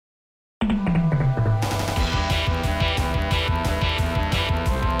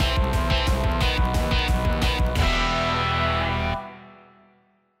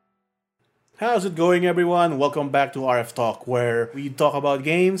How's it going, everyone? Welcome back to RF Talk, where we talk about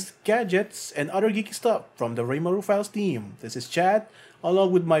games, gadgets, and other geeky stuff from the Raymaru Files team. This is Chad,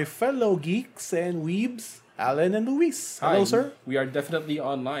 along with my fellow geeks and weebs, Alan and Luis. Hello, Hi, sir. we are definitely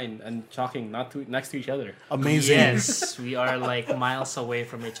online and talking next to each other. Amazing. Yes, we are like miles away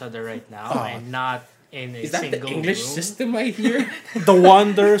from each other right now and not in a Is that single the English room. system I hear? The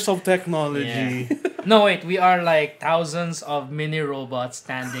wonders of technology. No, wait, we are like thousands of mini robots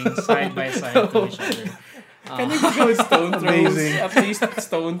standing side by side to each other. Can you go stone throws? Amazing. At least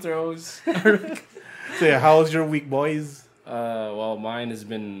stone throws. So yeah, how's your week, boys? Well, mine has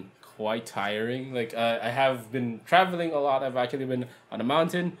been quite tiring. I have been traveling a lot. I've actually been on a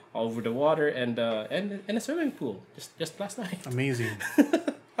mountain, all over the water, and in a swimming pool just last night. Amazing.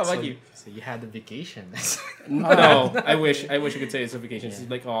 How about you? So you had a vacation. No, I wish you could say it's a vacation. It's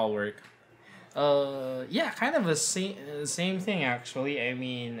like all work. Yeah, kind of a same thing actually. I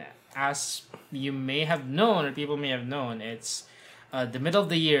mean, as you may have known or people may have known, it's the middle of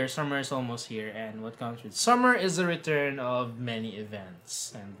the year. Summer is almost here, and what comes with summer is the return of many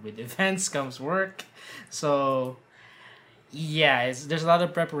events, and with events comes work. So yeah, there's a lot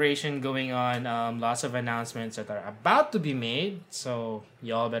of preparation going on. Lots of announcements that are about to be made, so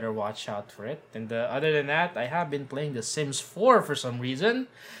y'all better watch out for it. And other than that, I have been playing The Sims 4 for some reason.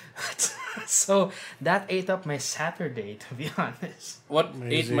 So that ate up my Saturday, to be honest. What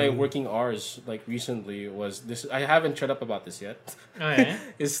Amazing. ate my working hours recently was this. I haven't shut up about this yet. Oh yeah.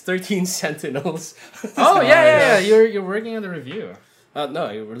 Is 13 Sentinels. Oh yeah. You're working on the review. No,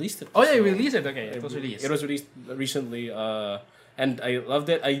 I released it. Oh yeah, you So, released it. Okay, it was released. It was released recently, and I loved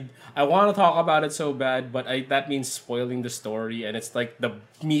it. I want to talk about it so bad, but that means spoiling the story, and it's like the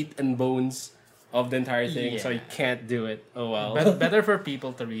meat and bones of the entire thing, so I Yeah. can't do it. Oh well. Better for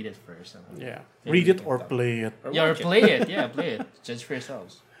people to read it first. Yeah. Read it or play it. Yeah, or watch it. play it. Yeah, play it. Judge for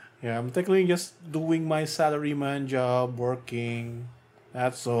yourselves. Yeah, I'm technically just doing my salaryman job, working.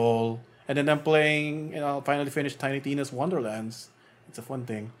 That's all. And then I'm playing, I'll finally finish Tiny Tina's Wonderlands. It's a fun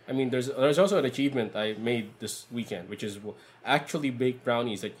thing. I mean, there's also an achievement I made this weekend, which is actually baked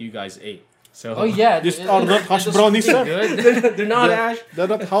brownies that you guys ate. So Oh yeah, These are not hash was brownies, really sir. good. they're not Ash. They're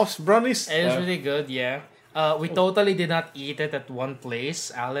not house brownies. It was really good, yeah. We totally did not eat it at one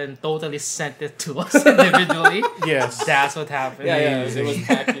place. Alan totally sent it to us individually. Yes. That's what happened. Yeah, it was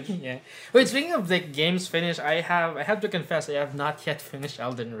packaged. Yeah. Wait, speaking of like games finished, I have to confess I have not yet finished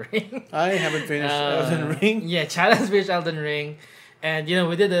Elden Ring. I haven't finished Elden Ring. Yeah, Chad has finished Elden Ring. And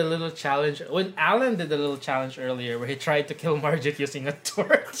we did a little challenge. When Alan did a little challenge earlier where he tried to kill Margit using a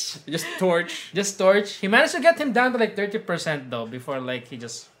torch. Just torch. Just torch. He managed to get him down to like 30% though before like he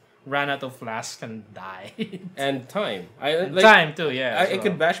just ran out of flask and died. And time. Time too, yeah. I so.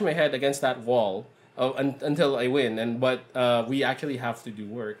 could bash my head against that wall until I win, but we actually have to do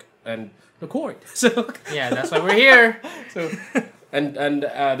work and record. So Yeah, that's why we're here. so and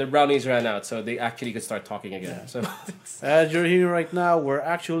the brownies ran out, so they actually could start talking again. So As you're here right now, we're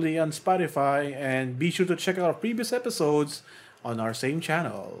actually on Spotify, and be sure to check out our previous episodes on our same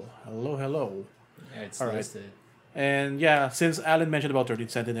channel. Hello. Yeah, it's All right. listed. And yeah, since Alan mentioned about 13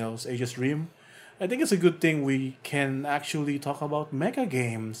 Sentinels, Aegis Dream, I think it's a good thing we can actually talk about Mecha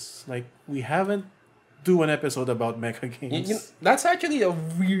Games. Like, we haven't do an episode about Mecha Games. that's actually a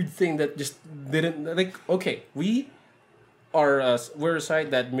weird thing that just didn't Okay, we're a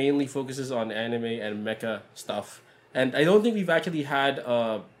site that mainly focuses on anime and mecha stuff, and I don't think we've actually had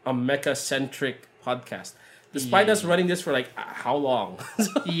a mecha centric podcast, despite us running this for like how long?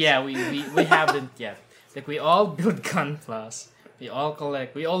 Yeah, we haven't yet. Like we all build Gun Plus. We all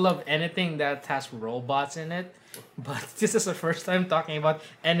collect. We all love anything that has robots in it. But this is the first time talking about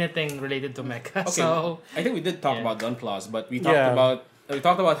anything related to mecha. Okay, So I think we did talk yeah. about Gunplas, but we talked Yeah.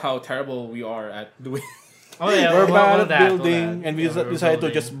 about how terrible we are at doing. oh yeah, We're well, bad at building, and we Yeah, we're decided to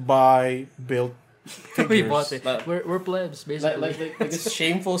building. just buy build figures. we bought it. But- We're plebs basically. like this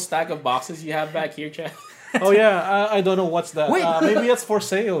shameful stack of boxes you have back here, Chad. Oh yeah, I don't know what's that. Wait. Maybe it's for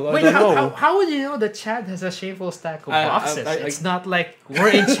sale. I Wait, don't how, know. how would you know that Chad has a shameful stack of I- boxes? I- It's not like we're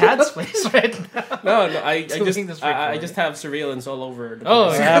in Chad's place right now. No, Doing this I recording. just have surveillance all over. The Oh, I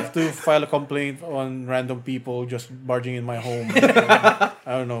place. have to file a complaint on random people just barging in my home. I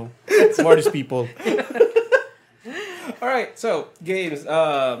don't know. Who are these people? All right, so games.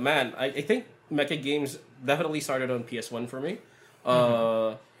 Man, I think Mecha Games definitely started on PS1 for me.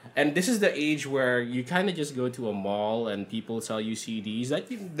 And this is the age where you kind of just go to a mall and people sell you CDs. Like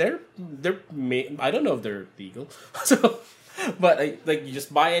I don't know if they're legal, so but you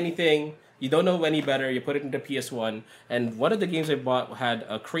just buy anything. You don't know any better. You put it into PS1, and one of the games I bought had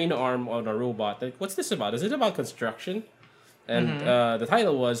a crane arm on a robot. Like, what's this about? Is it about construction? And the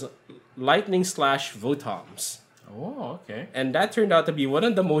title was lightning slash Votoms. Oh, okay. And that turned out to be one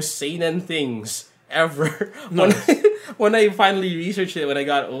of the most seinen things ever when I finally researched it when I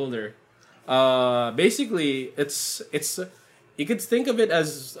got older. Basically, it's you could think of it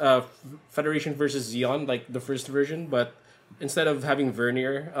as Federation versus Xeon, like the first version, but instead of having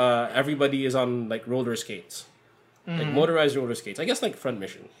vernier, everybody is on like roller skates. Like motorized roller skates. I guess like front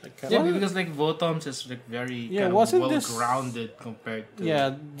mission. Like, Yeah, because like Votoms is like very kind of wasn't well this- grounded compared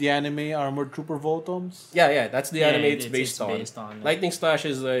to the anime Armored Trooper Votoms. yeah, that's the anime it's it's based on. based on, like- Lightning Slash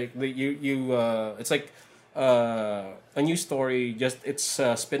is like it's like a new story. Just it's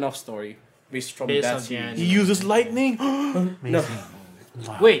a spin-off story based from Based that on the series. anime. He uses lightning. Amazing.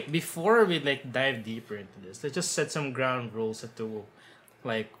 Wow. Wait, before we like dive deeper into this, let's just set some ground rules as to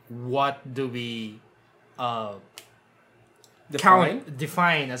like what do we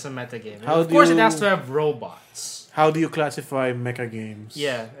define as a metagame. How Of do course, it you- has to have robots. How do you classify mecha games?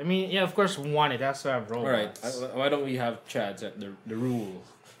 Yeah, I mean, yeah, of course, one, it has to have All right, robots. why don't we have Chad set the rule?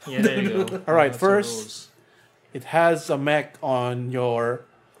 Yeah, there you go. All right, Lots of first- rules. It has a mech on your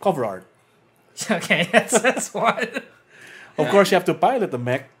cover art. Okay, that's one. Of course, you have to pilot the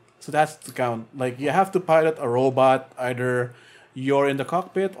mech, so that's to count. Like, you have to pilot a robot, either you're in the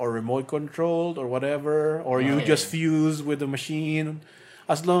cockpit or remote controlled or whatever, or you Okay. just fuse with the machine,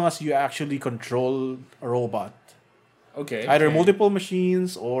 as long as you actually control a robot. Okay. Either Okay. multiple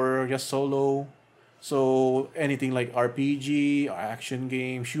machines or just solo. So, anything like RPG, or action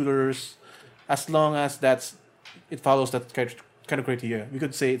game, shooters, as long as it follows that kind of criteria, we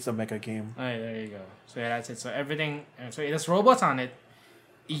could say it's a mecha game. Alright, there you go. So yeah, that's it. So everything, so it has robots on it.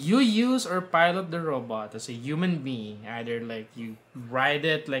 You use or pilot the robot as a human being, either like you ride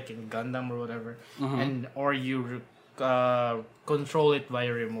it like in Gundam or whatever, and or you control it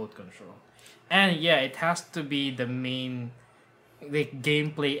via remote control. And yeah, it has to be the main like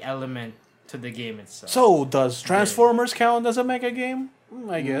gameplay element to the game itself. So, does Transformers count as a mecha game?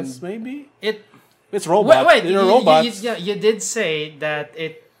 I guess, maybe. It's robots. wait, They're robots. you did say that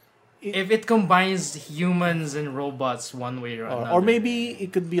if it combines humans and robots one way or another. Or maybe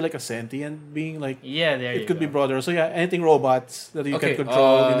it could be like a sentient being, like Yeah, there you it could go. be broader. So yeah, anything robots that you Okay, can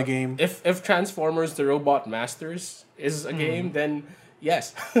control in the game. If Transformers: The Robot Masters is a game, then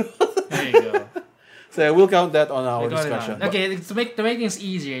yes. There you go. So yeah, we'll count that on our We got it discussion. on. Okay, to make things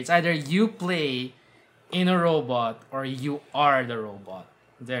easier, it's either you play in a robot or you are the robot.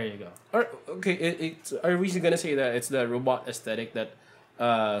 There you go. Or okay, are we gonna say that it's the robot aesthetic that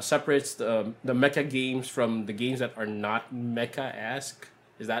separates the mecha games from the games that are not mecha-esque?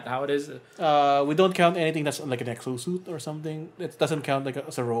 Is that how it is? We don't count anything that's like an exosuit or something. It doesn't count like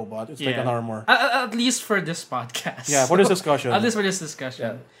as a robot. It's like Yeah. an armor. At least for this podcast. Yeah, for this discussion. At least for this discussion.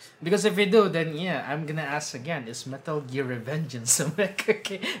 Yeah. Because if we do, then yeah, I'm gonna ask again: is Metal Gear Revengeance a mecha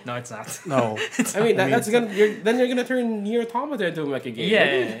game? No, it's not. No. I mean, that's then you're gonna turn Nier Automata into a mecha game.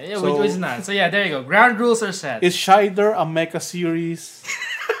 Yeah, So- which is not. So yeah, there you go. Ground rules are set. Is Shider a mecha series?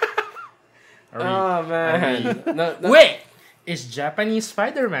 Oh man. No, Wait, is Japanese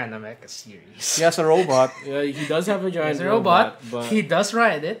Spider-Man a mecha series? Yes, a robot. Yeah, he does have a giant He's a robot. but He does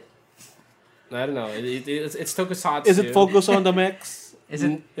ride it. I don't know. It's tokusatsu. Is it focused on the mechs? Is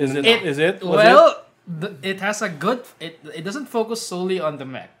it? Is it? It- Is it? Was Well, it has a good. It doesn't focus solely on the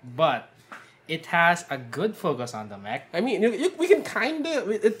mech, but it has a good focus on the mech. I mean, we can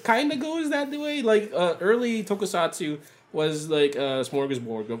it kind of goes that way. Like early tokusatsu was like a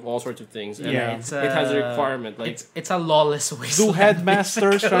smorgasbord of all sorts of things. And Yeah. it has a requirement. Like it's a lawless Do wasteland.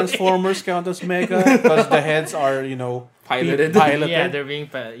 headmasters Transformers count as mecha? Because the heads are, Piloted. piloted. Yeah, they're being.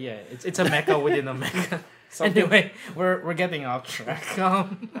 It's a mecha within a mecha. Something- Anyway, we're getting off track.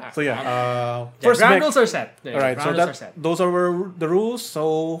 So yeah, First first ground mech. rules are set. There you All go. right, so Ground rules are set. those are the rules.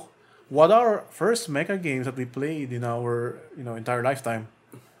 So, what are first mecha games that we played in our entire lifetime?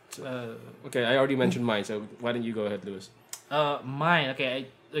 Okay, I already mentioned mine, so why don't you go ahead, Lewis? Mine. Okay,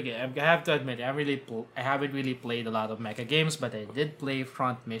 I have to admit, I haven't really played a lot of mecha games, but I did play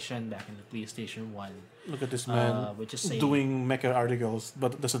Front Mission back in the PlayStation 1. Look at this man Which is a- doing mecha articles,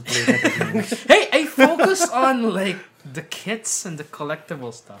 but doesn't play mecha games. Hey, I focus on like the kits and the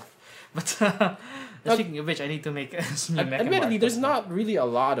collectible stuff. But speaking of which, I need to make some new mecha Admittedly, there's markers. not really a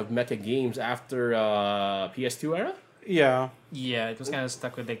lot of mecha games after PS2 era. Yeah, Yeah, it was kind of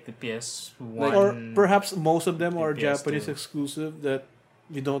stuck with like the PS1. or perhaps most of them are PS2. Japanese exclusive that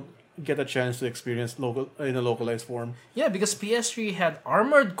we don't get a chance to experience in a localized form. Yeah, because PS3 had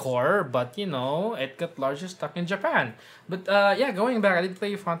Armored Core, but it got largely stuck in Japan. But yeah, going back, I did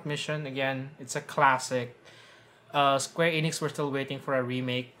play Front Mission again. It's a classic. Square Enix were still waiting for a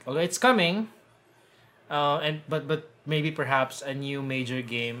remake, although it's coming. But maybe perhaps a new major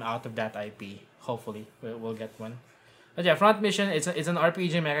game out of that IP. Hopefully, we'll get one. But yeah, Front Mission. It's an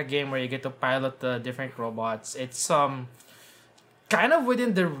RPG mecha game where you get to pilot the different robots. It's kind of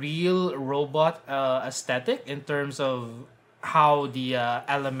within the real robot aesthetic in terms of how the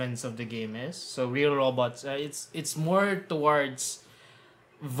elements of the game is. So real robots. It's more towards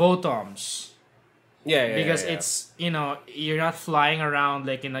Votoms. Because it's you're not flying around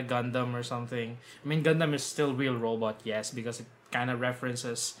like in a Gundam or something. I mean, Gundam is still real robot, yes, because it kind of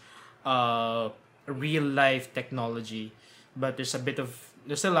references real life technology, but there's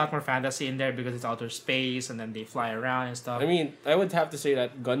still a lot more fantasy in there because it's outer space and then they fly around and stuff. I mean, I would have to say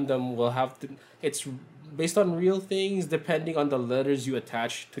that Gundam will have to. It's based on real things, depending on the letters you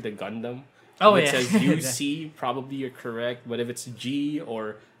attach to the Gundam. Oh, if yeah. it says UC, probably you're correct. But if it's G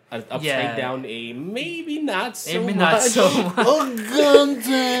or an upside down A, maybe not so Maybe much. not so much. Oh,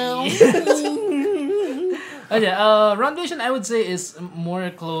 Gundam! Round Vision, I would say, is more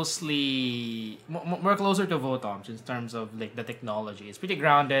closer to Votoms in terms of like the technology. It's pretty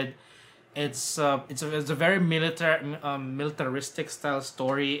grounded. It's a very militaristic style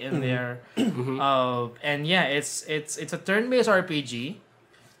story in there, and yeah, it's a turn-based RPG,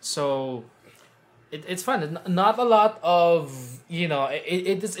 so it's fun. Not a lot of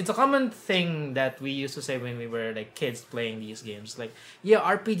it's a common thing that we used to say when we were like kids playing these games. Like, yeah,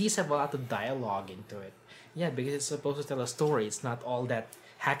 RPGs have a lot of dialogue into it. Yeah, because it's supposed to tell a story. It's not all that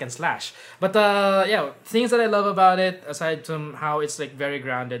hack and slash. But things that I love about it, aside from how it's like very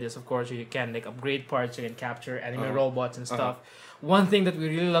grounded, is of course you can like upgrade parts, you can capture anime robots and stuff. One thing that we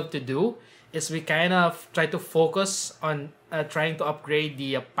really love to do is we kind of try to focus on trying to upgrade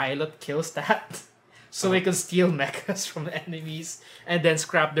the pilot kill stat. So we can steal mechas from enemies and then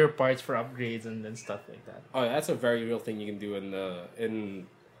scrap their parts for upgrades and then stuff like that. Oh, that's a very real thing you can do in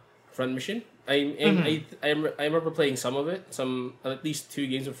Front Mission. I remember playing some of it, at least 2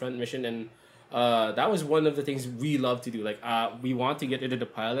 games of Front Mission, and that was one of the things we love to do. Like, we want to get into the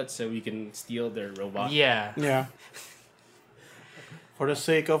pilot so we can steal their robot. Yeah. Yeah. For the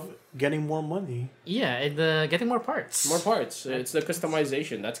sake of getting more money. Yeah, and getting more parts. More parts. It's the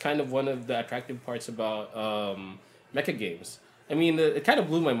customization. That's kind of one of the attractive parts about Mecha Games. I mean, it kind of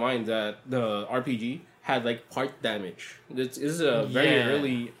blew my mind that the RPG had like part damage. This is very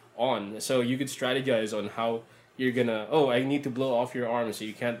early on, so you could strategize on how you're gonna. Oh, I need to blow off your arm, so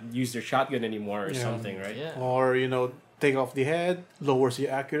you can't use your shotgun anymore or something, right? Yeah. Or, take off the head, lowers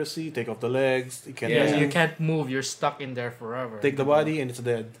your accuracy, take off the legs, you can't You can't move, you're stuck in there forever. take the body and it's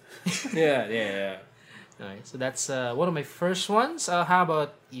dead. Yeah. Alright, so that's one of my first ones. How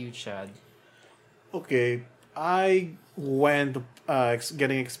about you, Chad? Okay, I went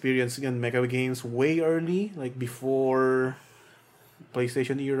getting experience in Mecha Games way early, like before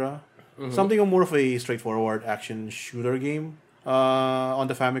PlayStation era. Something more of a straightforward action shooter game. On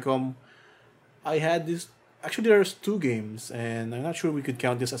the Famicom, I had this. Actually, there's 2 games, and I'm not sure we could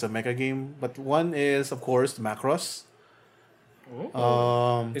count this as a mecha game. But one is, of course, Macross.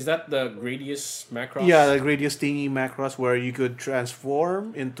 Is that the Gradius Macross? Yeah, the Gradius thingy Macross, where you could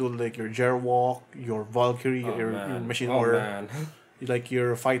transform into like your Jerwalk, your Valkyrie, your machine, like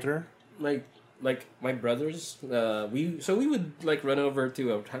your fighter. Like my brothers, we would like run over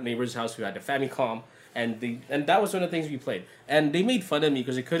to a neighbor's house who had a Famicom, and that was one of the things we played. And they made fun of me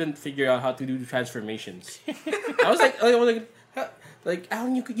because I couldn't figure out how to do transformations. I was like,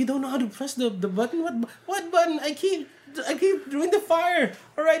 Alan, you don't know how to press the button. What button? I keep doing the fire.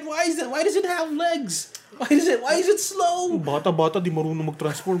 All right, why is that? Why does it have legs? Why is it slow? Bata di marunong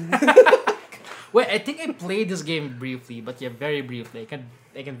mag-transform. Wait, I think I played this game briefly, but yeah, very briefly.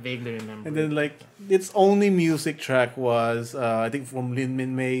 I can vaguely remember. And then like its only music track was I think from Lin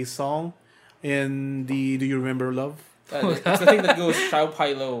Min May's song in the Do You Remember Love? It's the thing that goes Xiao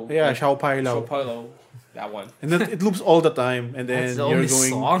Pai Lo. Yeah, Xiao Pai Lao. Xiao Pai Lo. That one. And then it loops all the time, and then That's the you're only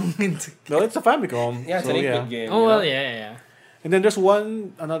going. song. No, it's a Famicom. Yeah, it's an 8-bit game. Oh well, yeah. And then there's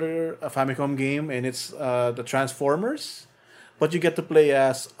another Famicom game, and it's the Transformers, but you get to play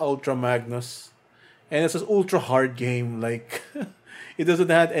as Ultra Magnus, and it's an ultra hard game. Like, it doesn't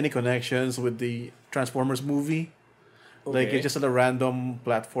have any connections with the Transformers movie. Like, it's just a random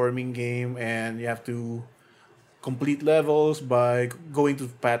platforming game, and you have to complete levels by going to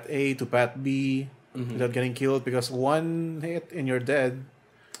path A to path B without getting killed, because one hit and you're dead.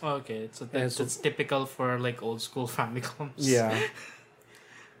 Okay, so that's typical for like old school Famicoms. Yeah.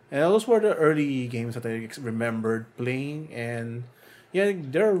 And those were the early games that I remembered playing, and yeah,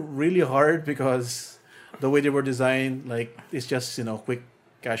 they're really hard because the way they were designed, like, it's just quick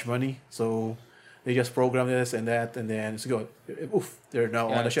cash money. So They just program this and that, and then it's good. Oof, they're now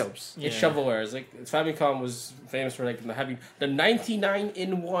on the shelves. It's Yeah. shovelware. It's like Famicom was famous for like having the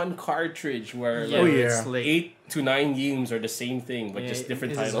 99-in-1 cartridge where Yeah, Oh, like yeah. it's like 8 to 9 games are the same thing but Yeah, just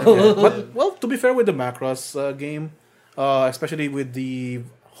different it is titles. okay. But well, to be fair with the Macross game, especially with the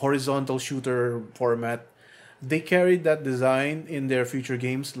horizontal shooter format, they carried that design in their future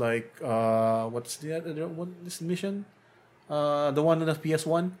games. Like what's the other one? This mission, the one on the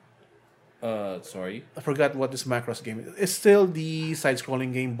PS1. Sorry. I forgot what this Macross game is. It's still the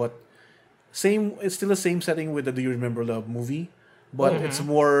side-scrolling game, but same. It's still the same setting with the Do You Remember the movie, but it's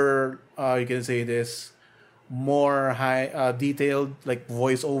more. You can say this. More high detailed like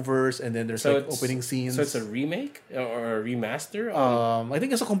voiceovers, and then there's like it's- opening scenes. So it's a remake or a remaster? I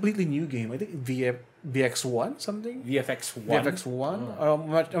think it's a completely new game. I think VX1 something. VFX1? VFX1.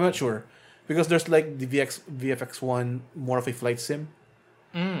 I'm not sure because there's like the VFX1 more of a flight sim.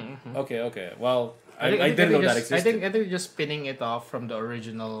 Okay. Well, I think didn't know they're that just- existed. I think they're just spinning it off from the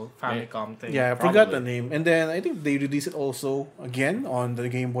original Famicom thing. Yeah, I forgot Probably. the name. And then I think they released it also again on the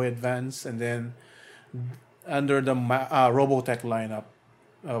Game Boy Advance, and then under the Robotech lineup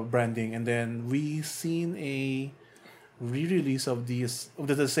branding, and then we seen a re-release of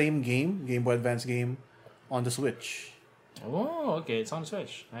the same Game Boy Advance game, on the Switch. Oh, okay. It's on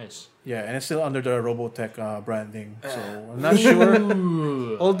Switch. Nice. Yeah, and it's still under the Robotech branding. So I'm not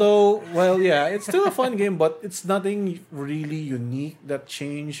sure. Although, well, yeah, it's still a fun game, but it's nothing really unique that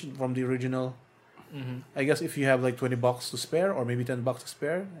changed from the original. I guess if you have like $20 to spare, or maybe $10 to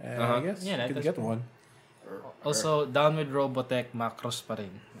spare, I guess Yeah, you could that's get true. one. Also, down with Robotech, Macross pa rin.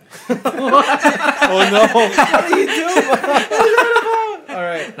 Oh no! What do you do? All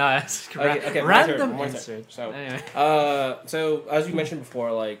right. No, that's Okay, random my turn. insert. So, Anyway. so as you mentioned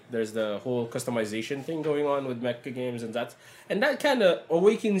before, like there's the whole customization thing going on with Mecha Games, and that kind of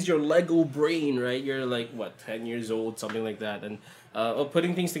awakens your Lego brain, right? You're like what, 10 years old, something like that, and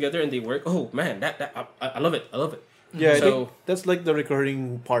putting things together and they work. Oh man, I love it. I love it. Yeah, I So- think that's like the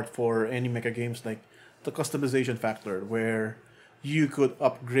recurring part for any mecha games, like the customization factor, where you could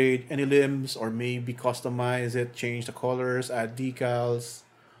upgrade any limbs or maybe customize it, change the colors, add decals,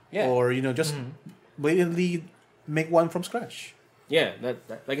 Yeah. or just blatantly make one from scratch. Yeah, that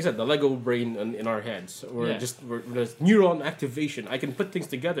like I said, the Lego brain in our heads. We're Yeah. there's neuron activation. I can put things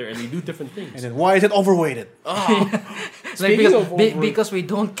together and they do different things. And then why is it overweighted? Like Speaking of because we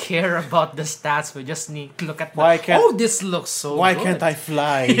don't care about the stats, we just need to look at Why can't- this looks so Why good. can't I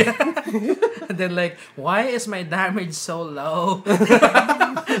fly? And then like, why is my damage so low?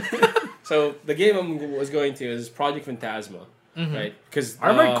 So the game I was going to is Project Phantasma, right? Because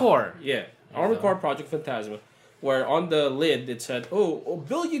Armored Core. Yeah, Armored Core Project Phantasma, where on the lid it said, "Oh,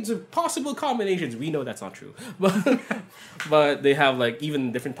 billions of possible combinations." We know that's not true, but they have like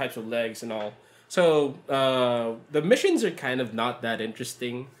even different types of legs and all. So the missions are kind of not that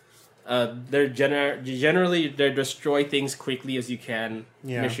interesting. They're generally they're destroy things quickly as you can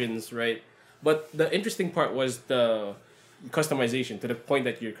missions, right? But the interesting part was the customization, to the point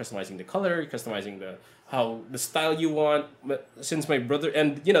that you're customizing the color, you're customizing the style you want. But since my brother,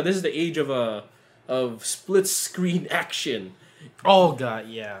 and this is the age of split screen action. Oh god,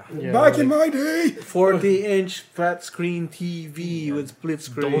 yeah. Back in my day. 40-inch flat screen TV with split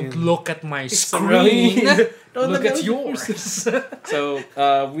screen. Don't look at my Screen. screen. Don't look look at at yours. So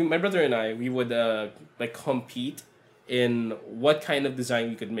my brother and I, we would like compete in what kind of design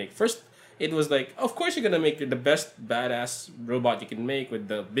we could make. First, it was like, of course you're gonna make the best badass robot you can make with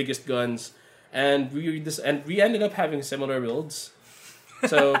the biggest guns, and we ended up having similar builds.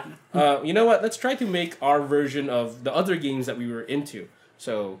 So you know what? Let's try to make our version of the other games that we were into.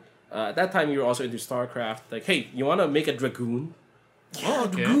 So at that time we were also into StarCraft. Like, hey, you wanna make a dragoon? Oh,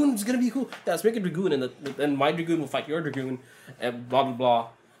 okay. Dragoon's gonna be cool. Yeah, let's make a dragoon, and my dragoon will fight your dragoon, and blah blah blah.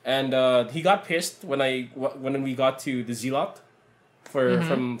 And he got pissed when we got to the Zealot for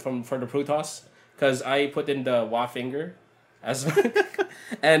the Protoss, because I put in the Wa finger as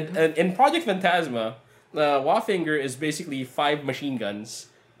and in Project Phantasma, Wa finger is basically 5 machine guns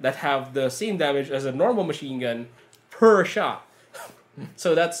that have the same damage as a normal machine gun per shot.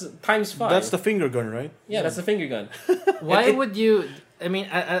 So that's times 5. That's the finger gun, right? yeah, that's the finger gun. Why It- would you? I mean,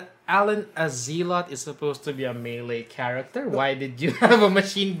 Alan, a zealot is supposed to be a melee character. Why did you have a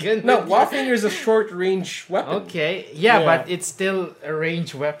machine gun? No, with you? Wa finger is a short range weapon. Okay, yeah, Yeah. but it's still a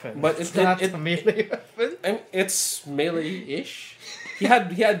range weapon. But it's it- not it- a melee weapon. It's melee-ish. He had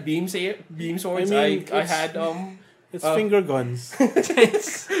beam swords. I mean, I it's- had It's finger guns.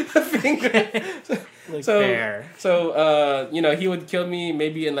 finger. Like, So, Fair. he would kill me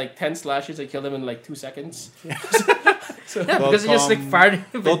maybe in like 10 slashes. I killed him in like 2 seconds. So, Yeah, because you just like fired him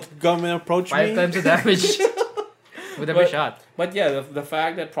with don't come and approach 5 me. times the damage with every But- shot. But yeah, the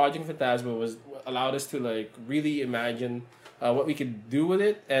fact that Project Phantasma was allowed us to like really imagine what we could do with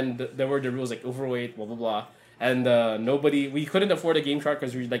it, and there were the rules like overweight, blah blah blah, and we couldn't afford a game shark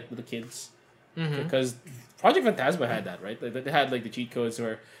because we were like little kids. Because Project Phantasma had that, right? They had like the cheat codes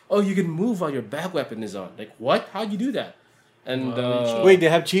where you can move while your back weapon is on. Like what? How'd you do that? And Wait, they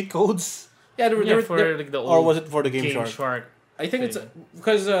have cheat codes? yeah, there were, Yeah, there, for there- like the old Or was it for the Game, Game Shark? Shark. I think it's thing.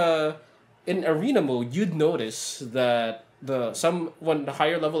 because in arena mode you'd notice that when the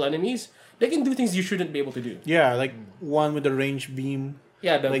higher level enemies they can do things you shouldn't be able to do. Yeah, like one with the range beam.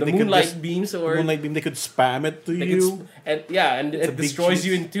 Yeah, the, Like the they could moonlight just- beams or Moonlight beam, they could spam it to they could you. and It's a it big destroys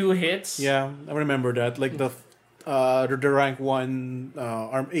cheat. you in 2 hits. Yeah, I remember that. Like the rank 1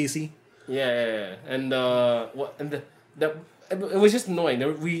 arm AC. Yeah. And it was just annoying.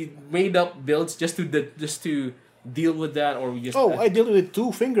 We made up builds just to deal with that, or we just Oh, I dealt with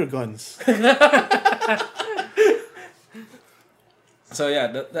 2 finger guns. So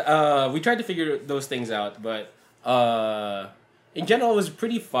yeah, we tried to figure those things out, but in general, it was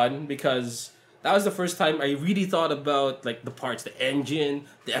pretty fun because that was the first time I really thought about like the parts, the engine,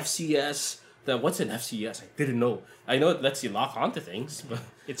 the FCS. What's an FCS? I didn't know. I know it lets you lock onto things, but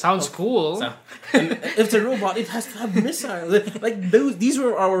It sounds cool. so, and if it's a robot, it has to have missiles. Like these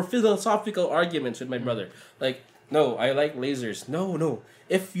were our philosophical arguments with my brother. Like, no, I like lasers. No.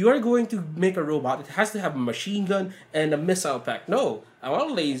 If you are going to make a robot, it has to have a machine gun and a missile pack. No, I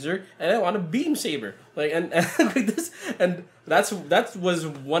want a laser and I want a beam saber. Like and like this, and that was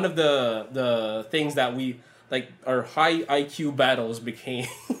one of the things that we like our high IQ battles became.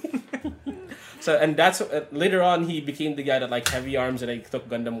 So and that's later on he became the guy that liked heavy arms, and I took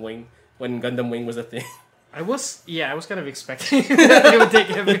Gundam Wing when Gundam Wing was a thing. I was kind of expecting that he would take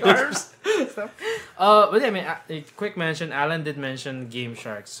heavy arms. But yeah, I mean, a quick mention. Alan did mention Game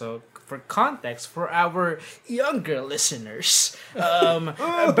Shark. So for context, for our younger listeners,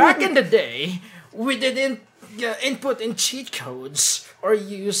 back in the day, we didn't input in cheat codes or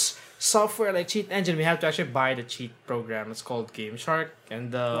use software like Cheat Engine. We have to actually buy the cheat program. It's called Game Shark,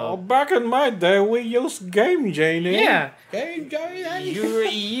 and Back in my day, we used Game Genie. yeah. Hey,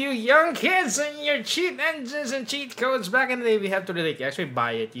 You young kids and your cheat engines and cheat codes back in the day, we have to really actually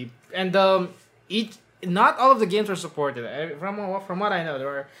buy it. Not all of the games are supported. From what I know, there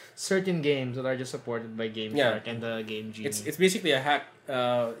are certain games that are just supported by Game Shark and the Game Genie. It's basically a hack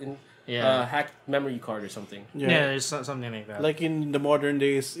hacked memory card or something. yeah, there's something like that. Like in the modern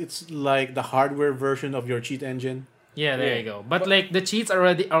days, it's like the hardware version of your cheat engine. Yeah, there you go. But like the cheats are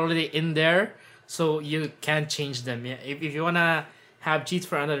already in there, so you can't change them. Yeah, if you wanna have cheats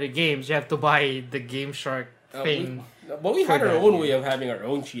for another games, you have to buy the Game Shark thing. But we had For our that, own way of having our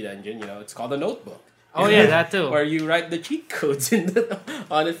own cheat engine. It's called a notebook. Oh yeah, that too. Where you write the cheat codes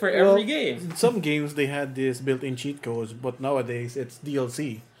on it for every game. In some games, they had this built-in cheat codes, but nowadays it's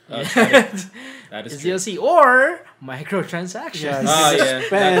DLC. That is It's true. DLC or microtransactions. Yeah, Ah, yeah.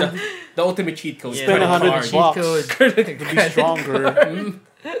 Spend- The ultimate cheat code. Yeah, Spend credit 100 card. bucks. Cheat code. to be stronger.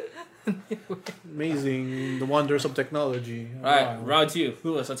 Amazing, the wonders of technology. Alright, Wow. round 2.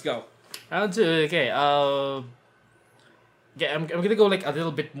 Who else? Let's go. Round 2, okay. Yeah, I'm gonna go like a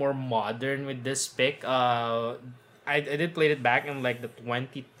little bit more modern with this pick. I did play it back in like the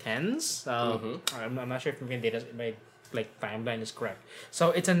 2010s. I'm not sure if my like timeline is correct.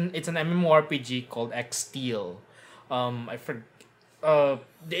 So it's an MMORPG called X Steel. The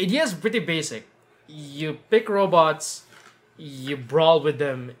idea is pretty basic. You pick robots, you brawl with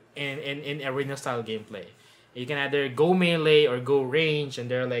them in arena style gameplay. You can either go melee or go range, and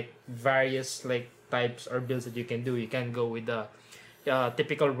there are like various like types or builds that you can do. You can go with the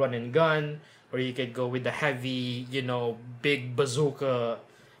typical run and gun, or you could go with the heavy, big bazooka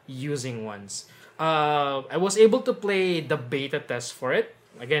using ones. I was able to play the beta test for it.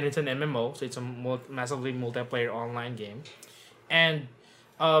 Again, it's an MMO, so it's a massively multiplayer online game. And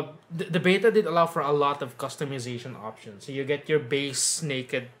the beta did allow for a lot of customization options. So you get your base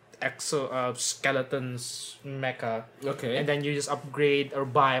naked skeletons mecha, Okay. and then you just upgrade or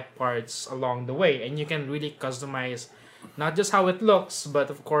buy parts along the way, and you can really customize not just how it looks, but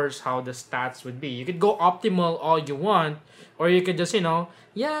of course how the stats would be. You could go optimal all you want, or you could just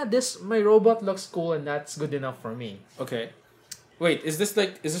my robot looks cool and that's good enough for me. Okay. Wait, is this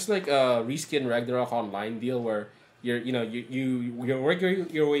like a Reskin Ragnarok online deal where you work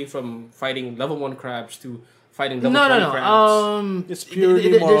your way from fighting level 1 crabs to fighting level 20 crabs? It's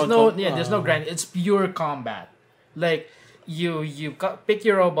purely more there's on no com- there's no grind. It's pure combat. Like pick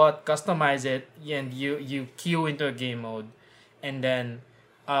your robot, customize it, and you queue into a game mode, and then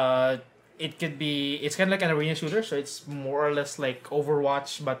it could be, it's kind of like an arena shooter, so it's more or less like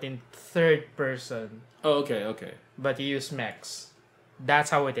Overwatch but in third person. Oh, okay, okay. But you use mechs. That's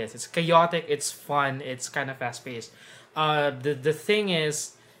how it is. It's chaotic. It's fun. It's kind of fast paced. The thing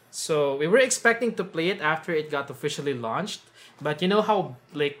is, so we were expecting to play it after it got officially launched, but you know how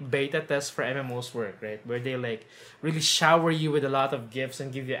like beta tests for MMOs work, right? Where they like really shower you with a lot of gifts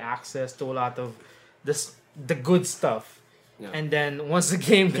and give you access to a lot of the good stuff. Yeah. And then once the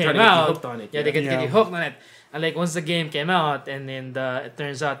game They're trying came to get you out, hooked on it, yeah, they yeah. can get you hooked on it. And like once the game came out, and then it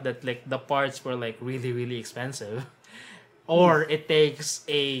turns out that like the parts were like really really expensive, or it takes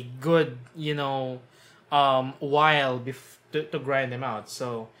a good while to grind them out.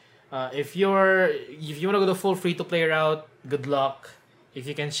 So if you want to go the full free to play route, good luck. If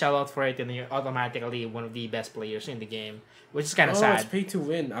you can shell out for it, then you're automatically one of the best players in the game, which is kind of sad. It's pay to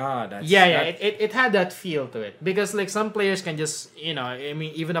win. That's It had that feel to it, because like some players can just I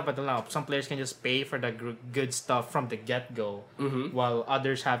mean, even up until now, some players can just pay for the good stuff from the get go, while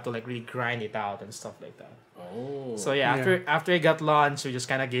others have to like really grind it out and stuff like that. Oh. So after it got launched, we just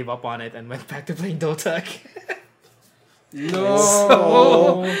kind of gave up on it and went back to playing Dota. No.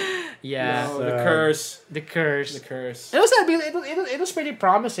 So, yeah. No, the curse. The curse. The curse. It was it was pretty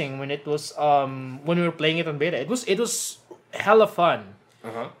promising when it was when we were playing it on beta. It was hella fun.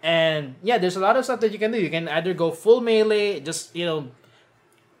 Uh-huh. And yeah, there's a lot of stuff that you can do. You can either go full melee, just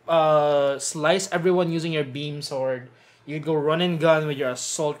slice everyone using your beam sword. You could go run and gun with your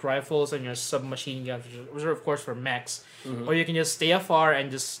assault rifles and your submachine guns, which are of course for mechs. Or you can just stay afar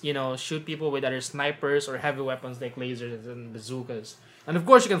and just shoot people with either snipers or heavy weapons like lasers and bazookas. And of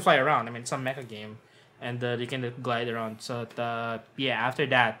course you can fly around. I mean, it's a mecha game, and you can glide around. So after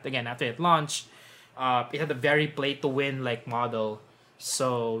that, again after it launched, it had a very play to win like model.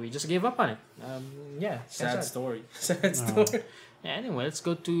 So we just gave up on it. Sad story. Sad story. Yeah, anyway, let's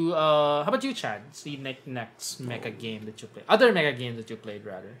go to how about you, Chad? See next mecha game that you played. Other mecha games that you played,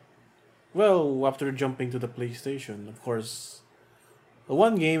 rather. Well, after jumping to the PlayStation, of course, the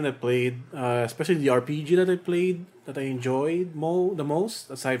one game that I played, especially the RPG that I played, that I enjoyed the most,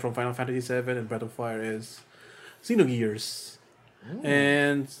 aside from Final Fantasy VII and Breath of Fire, is Xenogears.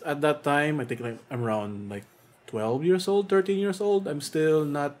 And at that time, I think like I'm around like 12 years old, 13 years old. I'm still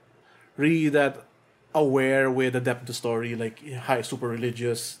not really that aware with the depth of the story, like high super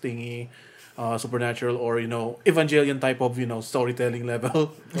religious thingy, supernatural, or Evangelion type of storytelling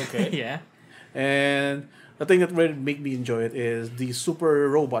level. Okay. Yeah. And the thing that really make me enjoy it is the super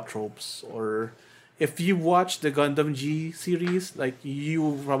robot tropes. Or if you watch the Gundam G series, like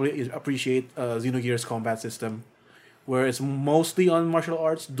you probably appreciate Xenogears combat system, where it's mostly on martial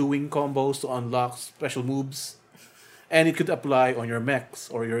arts, doing combos to unlock special moves, and it could apply on your mechs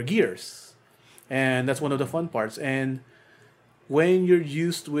or your gears. And that's one of the fun parts. And when you're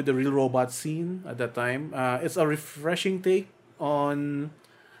used with the real robot scene at that time, it's a refreshing take on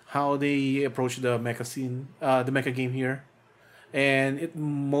how they approach the mecha scene, the mecha game here. And it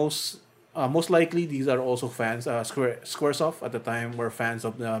most likely these are also fans. Squaresoft at the time were fans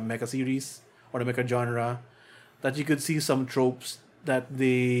of the mecha series or the mecha genre. That you could see some tropes that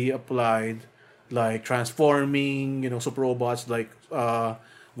they applied, like transforming, super robots like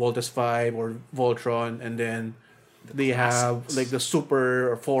Voltes 5 or Voltron, and then they have like the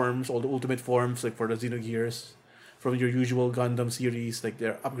super forms or the ultimate forms, like for the Xenogears, from your usual Gundam series, like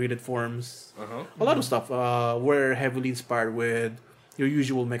their upgraded forms. A lot of stuff were heavily inspired with your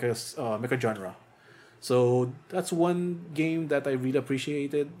usual mecha genre. So that's one game that I really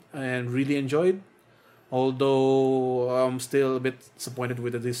appreciated and really enjoyed. Although I'm still a bit disappointed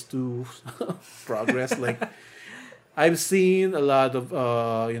with this 2 progress. Like I've seen a lot of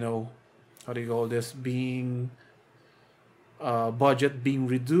how do you call this, being budget being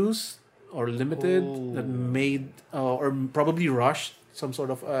reduced or limited, that made or probably rushed some sort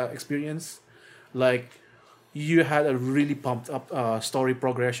of experience. Like you had a really pumped up story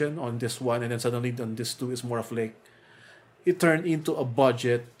progression on this one, and then suddenly on this 2 is more of like it turned into a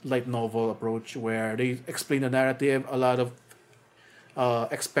budget light novel approach where they explain the narrative, a lot of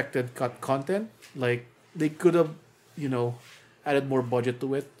expected cut content. Like they could have, added more budget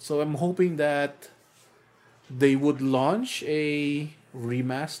to it. So I'm hoping that they would launch a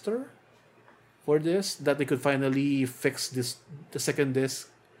remaster for this, that they could finally fix the second disc,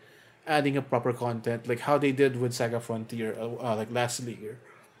 adding a proper content like how they did with Saga Frontier like last year.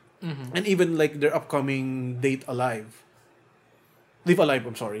 And even like their upcoming Live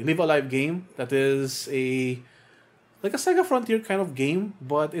Alive game that is like a Sega Frontier kind of game,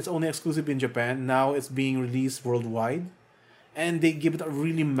 but it's only exclusive in Japan. Now it's being released worldwide. and they give it a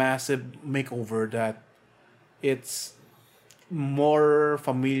really massive makeover that it's more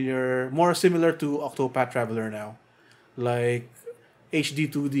familiar, more similar to Octopath Traveler now, like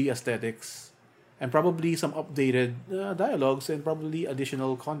HD 2D aesthetics, and probably some updated dialogues and probably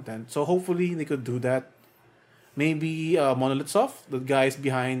additional content. So hopefully they could do that. Maybe Monolith Soft, the guys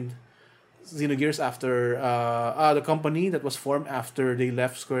behind Xenogears after the company that was formed after they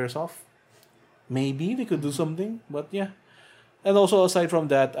left Squaresoft. Maybe they could do something, but yeah. And also aside from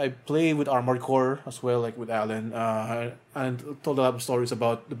that, I play with Armored Core as well, like with Alan, and told a lot of stories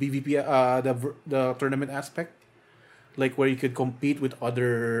about the PvP, the tournament aspect, like where you could compete with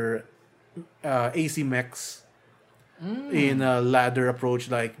other AC mechs in a ladder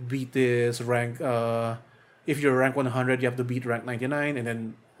approach, like beat this rank. If you're rank 100, you have to beat rank 99, and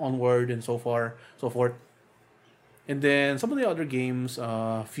then onward and so forth. And then some of the other games,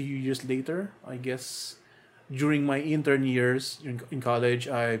 a few years later, I guess, during my intern years in college,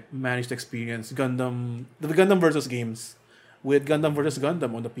 I managed to experience the Gundam versus games, with Gundam versus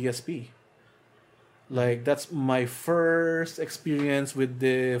Gundam on the PSP. Like that's my first experience with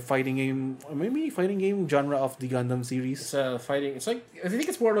the fighting game, or maybe fighting game genre of the Gundam series. It's fighting. It's like I think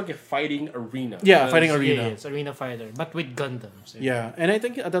it's more like a fighting arena. Yeah, fighting arena. Yeah, it's arena fighter, but with Gundams. Yeah, and I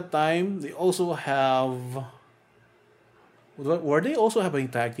think at that time they also have. Were they also having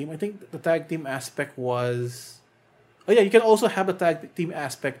tag team? I think the tag team aspect was. Oh yeah, you can also have a tag team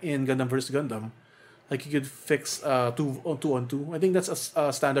aspect in Gundam vs Gundam, like you could fix two on two. I think that's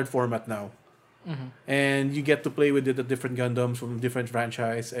a standard format now. And you get to play with the different Gundams from different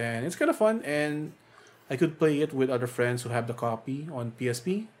franchise, and it's kind of fun. And I could play it with other friends who have the copy on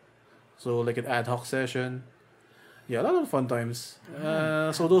PSP, so like an ad hoc session. Yeah, a lot of fun times.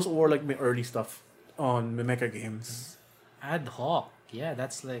 So those were like my early stuff on Mecha Games. Ad hoc, yeah,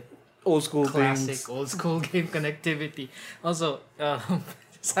 that's like Old school classic things. old school game connectivity. Also, I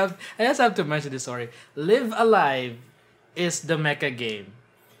just have to mention this. Sorry, Live Alive is the Mecha game.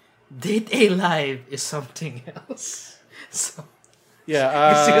 Date A Live is something else. So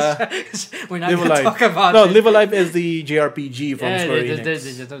Yeah, we're not Live gonna Alive. talk about No, it. Live Alive is the JRPG from Square Enix.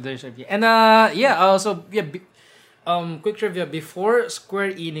 And quick trivia: before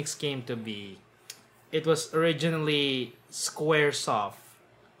Square Enix came to be, it was originally SquareSoft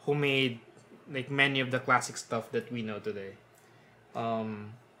who made like many of the classic stuff that we know today.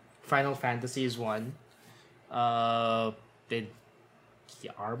 Final Fantasy is one. Did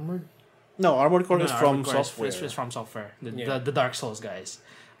Armored? No, Armored Core is from Armored Core Software. Is from Software. Yeah. The Dark Souls guys.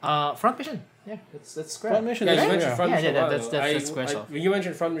 Front Mission. Yeah, that's Square. Front Mission Yeah, is you mentioned Front Mission. Yeah, a while that's ago. Squaresoft. When you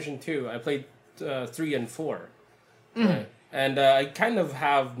mentioned Front Mission 2, I played 3 and 4. Right? And I kind of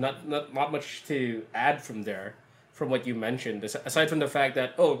have not much to add from there, from what you mentioned. Aside from the fact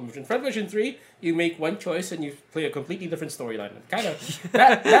that, in Front Mission 3, you make one choice and you play a completely different storyline. Kind of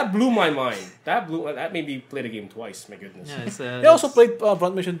that blew my mind. That made me play the game twice. My goodness. Yeah, I also played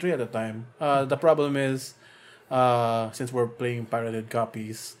Front Mission 3 at the time. The problem is, since we're playing pirated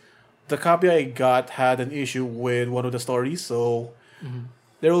copies, the copy I got had an issue with one of the stories, so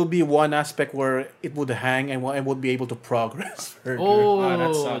there will be one aspect where it would hang and I won't be able to progress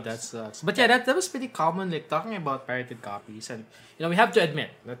further. That sucks. But yeah, that was pretty common. Like talking about pirated copies, and we have to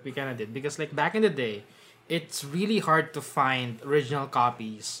admit that we kind of did, because like back in the day, it's really hard to find original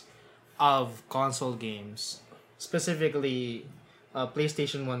copies of console games, specifically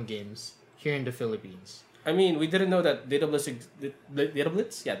PlayStation 1 games here in the Philippines. I mean, we didn't know that Data Blitz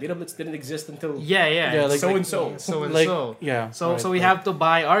didn't exist until Yeah, like- so and so. so and Like, so. yeah. So right, we right. have to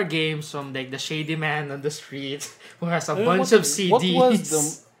buy our games from like the shady man on the street who has a I mean, bunch what- of CDs. What was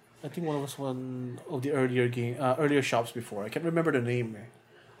the? I think one of the earlier shops before. I can't remember the name.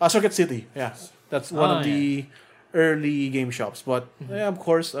 Circuit City. Yeah, that's one of the early game shops. But yeah, of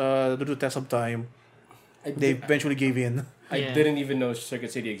course, due to test of time, they eventually gave in. I Yeah. didn't even know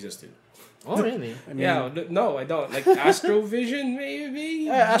Circuit City existed. Oh really? I mean, No, I don't. Like Astrovision, maybe.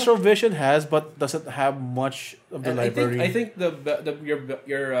 Astrovision has, but doesn't have much of the And library. I think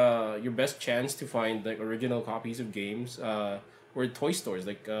your best chance to find like original copies of games were toy stores,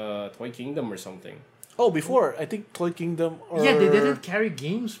 like Toy Kingdom or something. Before I think Toy Kingdom. Or Yeah, they didn't carry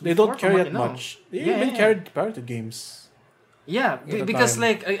games. They before, don't carry from that what I know. much. They Yeah, even yeah. carried pirated games. Yeah, At the because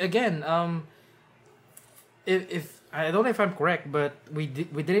time. like again, if I don't know if I'm correct, but we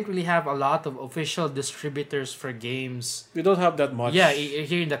didn't really have a lot of official distributors for games. We don't have that much. Yeah,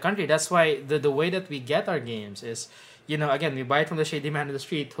 here in the country. That's why the way that we get our games is, again, we buy it from the shady man in the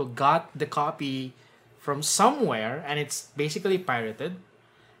street who got the copy from somewhere, and it's basically pirated.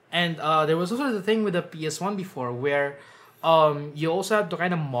 And there was also the thing with the PS1 before, where you also have to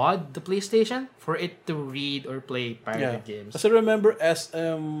kind of mod the PlayStation for it to read or play pirated games. As I remember,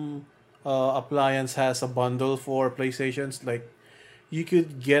 SM Appliance has a bundle for PlayStations. Like, you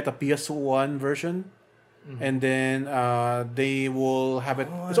could get a PS1 version, and then they will have it.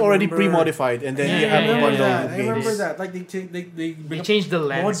 Oh, It's I already remember. pre-modified, and then Yeah, you have yeah, a yeah, bundle yeah. of I games. remember that. Like They changed the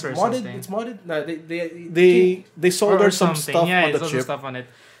lens or modded. something. It's modded. No, They soldered some something. stuff Yeah, on it's the also chip. stuff on it.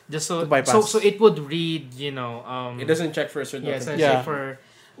 Just so to bypass. so it would read, it doesn't check for a certain. yeah, authentication.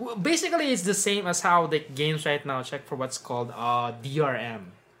 essentially basically it's the same as how the games right now check for what's called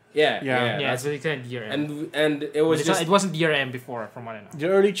DRM. Yeah, Yeah. Yeah, so it's kind of DRM. and it was just it wasn't DRM before, from what I know. The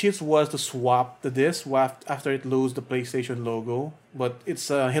early cheats was to swap the disc after it loses the PlayStation logo, but it's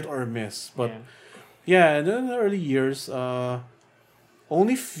a hit or miss. But yeah, and then in the early years,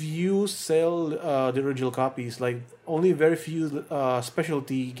 only few sell the original copies. Like only very few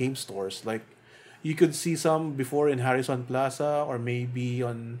specialty game stores. Like you could see some before in Harrison Plaza or maybe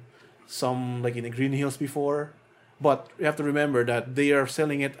on some like in the Green Hills before. But you have to remember that they are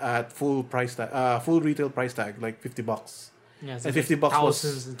selling it at full retail price tag, like $50. Yeah, And $50 was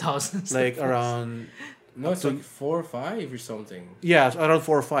thousands and thousands. like around no, it's like 4 or 5 or something. yeah, around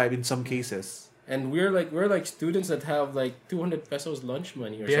 4 or 5 in some cases. And we're like students that have like 200 pesos lunch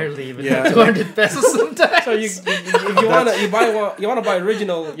money or barely even Yeah. 200 pesos sometimes. something. So you wanna buy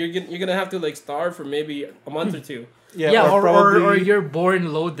original, you're gonna have to like starve for maybe a month or two. Yeah, or probably you're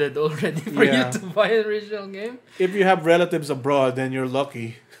born loaded already for you Yeah. to buy an original game. if you have relatives abroad, then you're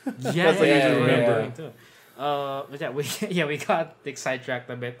lucky. Yeah, That's what you usually remember. Too. But we got sidetracked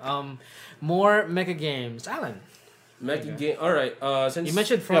a bit. More Mecha Games, Alan. Mecha game. All right. Since You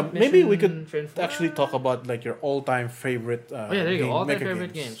mentioned Yeah, Front maybe Mission, we could Front Four. actually talk about like your all-time favorite. Oh yeah, there you go. All their Mecha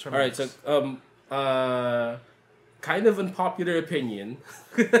favorite games. from all right. So kind of unpopular opinion.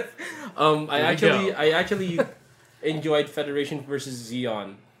 I actually enjoyed Federation versus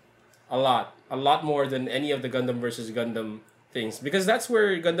Xeon a lot more than any of the Gundam versus Gundam things, because that's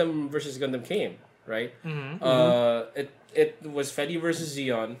where Gundam versus Gundam came, right? It was Fedi versus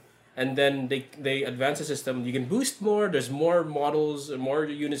Xeon, and then they advanced the system. You can boost more. There's more models, more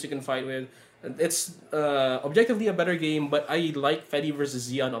units you can fight with. It's objectively a better game, but I like Fedi versus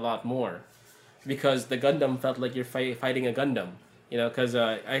Xeon a lot more because the Gundam felt like you're fighting a Gundam. You know, because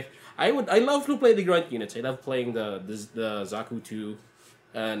I love to play the grunt units. I love playing the Zaku 2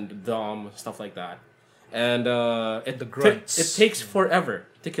 and Dom, stuff like that. And The grunts. it takes forever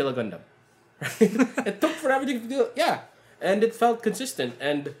to kill a Gundam. It took forever to do it. Yeah. And it felt consistent.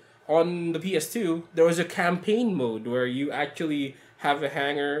 And on the PS2, there was a campaign mode where you actually have a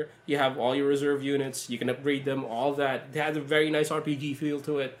hangar, you have all your reserve units, you can upgrade them, all that. It had a very nice RPG feel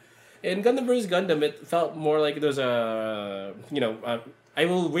to it. In Gundam vs. Gundam, it felt more like there's I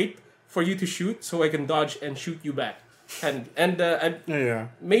will wait for you to shoot so I can dodge and shoot you back. And Yeah.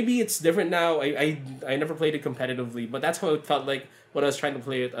 maybe it's different now. I never played it competitively, but that's how it felt like when I was trying to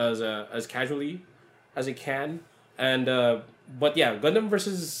play it as casually as I can. And but yeah, Gundam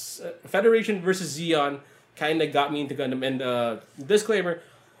versus Federation versus Xeon kind of got me into Gundam. And disclaimer,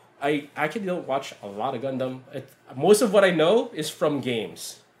 I actually don't watch a lot of Gundam. Most of what I know is from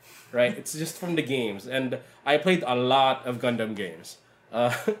games, right? It's just from the games, and I played a lot of Gundam games,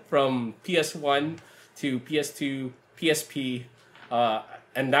 from PS1 to PS2, PSP,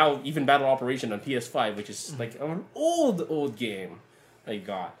 and now even Battle Operation on PS5, which is like an old game I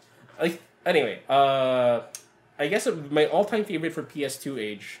got. Anyway, I guess my all-time favorite for PS2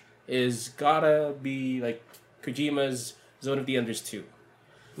 age is gotta be like Kojima's Zone of the Enders 2.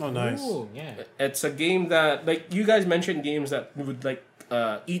 Oh, nice. Ooh, yeah. It's a game that, like, you guys mentioned games that would like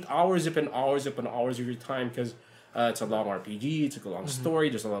eat hours upon hours upon hours of your time because it's a long RPG, it's a long story,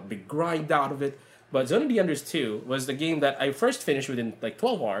 there's a lot of big grind out of it. But Zone of the Enders 2 was the game that I first finished within like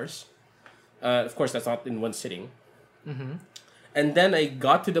 12 hours. Of course, that's not in one sitting. And then I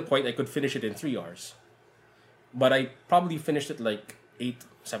got to the point I could finish it in 3 hours. But I probably finished it like 8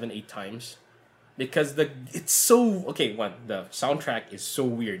 times. Because it's so... Okay, the soundtrack is so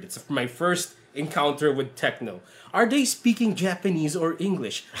weird. It's my first encounter with techno. Are they speaking Japanese or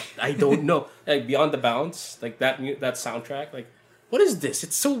English? I don't know. Like, Beyond the Bounds, like that soundtrack, like, what is this?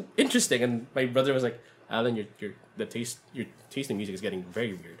 It's so interesting. And my brother was like, Alan, your taste in music is getting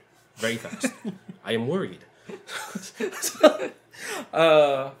very weird, very fast. I am worried.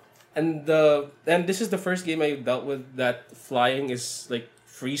 And this is the first game I dealt with that flying is like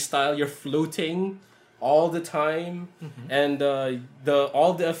freestyle. You're floating all the time, and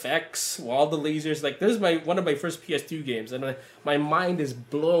all the effects, all the lasers. Like, this is one of my first PS2 games, and my mind is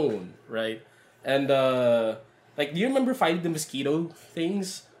blown, right? And like, do you remember fighting the mosquito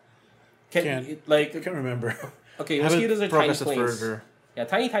things? I can't remember. Okay, I haven't mosquitoes are tiny progressed it planes. further. Yeah,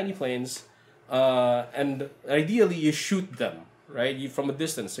 tiny planes. And ideally you shoot them, right? You from a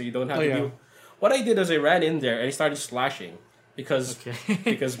distance, so you don't have Oh, to yeah. do. What I did is I ran in there and I started slashing because Okay.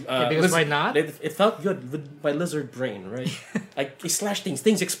 because Yeah, because why not? It felt good with my lizard brain, right? I slash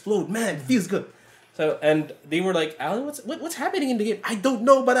things explode, man, it feels good. So and they were like, Alan, what's happening in the game? I don't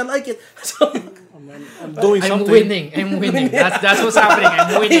know, but I like it. So I'm doing I'm something. winning. I'm winning. That's what's happening.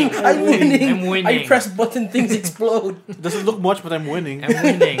 I'm winning. I'm winning. I'm winning. I press button, things explode. Doesn't look much, but I'm winning. I'm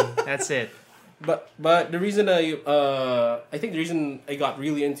winning. That's it. But the reason I think the reason I got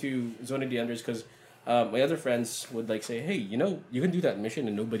really into Zone of the Enders because my other friends would like say, hey, you can do that mission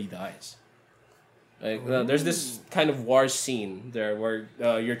and nobody dies. Like there's this kind of war scene there where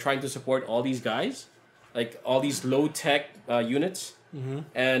you're trying to support all these guys, like all these low tech units,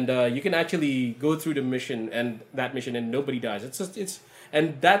 and you can actually go through the mission and nobody dies. It's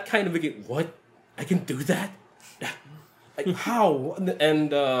and that kind of like, what, I can do that, like how,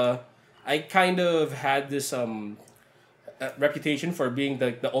 and I kind of had this reputation for being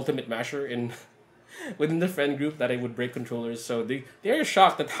the ultimate masher in within the friend group that I would break controllers. So they're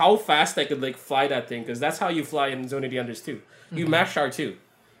shocked at how fast I could like fly that thing because that's how you fly in Zone of the Enders too. You mash R2,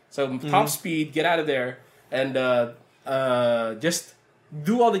 so top speed, get out of there, and just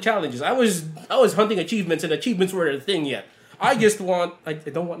do all the challenges. I was hunting achievements and achievements weren't a thing yet. I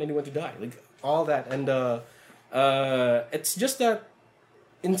don't want anyone to die, like all that, and it's just that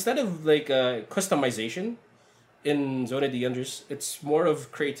instead of like customization in Zone of the Enders, it's more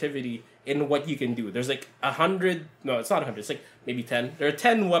of creativity in what you can do. There's like 100. No, it's not 100. It's like maybe 10. There are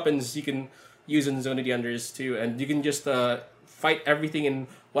 10 weapons you can use in Zone of the Enders too, and you can just fight everything in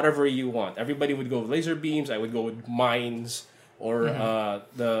whatever you want. Everybody would go with laser beams. I would go with mines or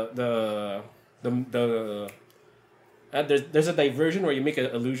there's a diversion where you make an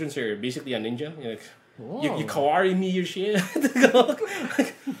illusion, so you're basically a ninja. You're like, you kawari me your shit.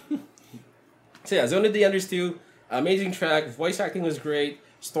 So yeah, Zone of the Enders 2, amazing track. Voice acting was great.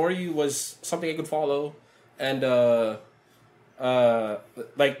 Story was something I could follow, and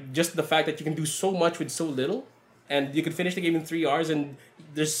like just the fact that you can do so much with so little, and you could finish the game in 3 hours, and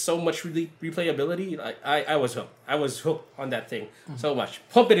there's so much replayability. I was hooked. I was hooked on that thing so much.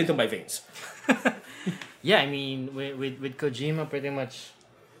 Pump it into my veins. Yeah, I mean, with Kojima pretty much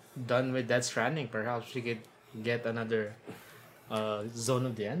done with Death Stranding, perhaps we could get another Zone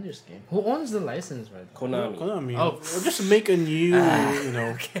of the Enders game. Who owns the license, right? Konami. Or just make a new,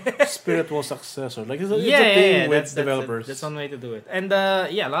 spiritual successor. Like it's a thing with developers. That's one way to do it. And a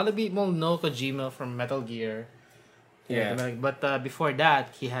lot of people know Kojima from Metal Gear. Yeah. But before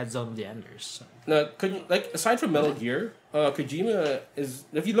that, he had Zone of the Enders. So. Now, aside from Metal Gear, Kojima is.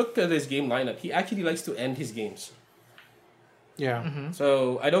 If you look at his game lineup, he actually likes to end his games. Yeah.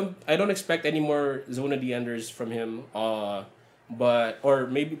 So I don't expect any more Zone of the Enders from him. But or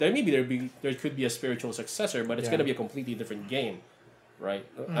maybe there could be a spiritual successor, but it's gonna be a completely different game, right?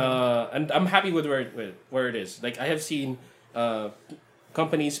 And I'm happy with where it is. Like I have seen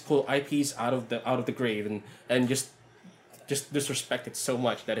companies pull IPs out of the grave and just disrespect it so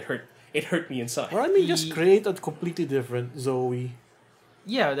much that it hurt me inside. Or just create a completely different Zoe.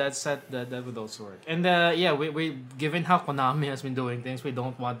 Yeah, that would also work. And we given how Konami has been doing things, we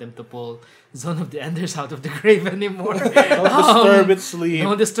don't want them to pull Zone of the Enders out of the grave anymore. Don't disturb its sleep.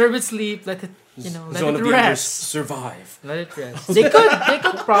 Don't disturb its sleep. Let it let Zone it of the Enders rest. survive. Let it rest. They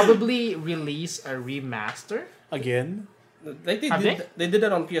could probably release a remaster. Again. They did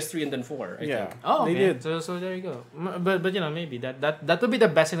that on PS3 and then 4. I think. Oh, they okay. did. So there you go. But maybe that would be the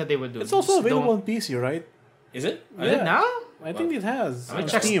best thing that they would do. It's also Just available don't- on PC, right? Is it? Is it now? I think it has. I'll on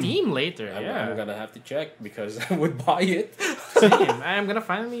check Steam later. I'm gonna have to check because I would buy it. Same. I'm gonna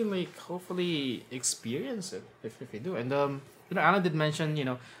finally hopefully experience it if we do. And Anna did mention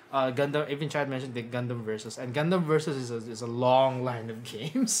Gundam. Even Chad mentioned the Gundam versus, and Gundam versus is a long line of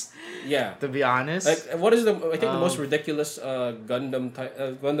games. Yeah. To be honest, Like, what is the most ridiculous Gundam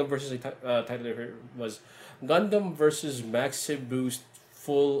versus title I heard was Gundam versus Maxi Boost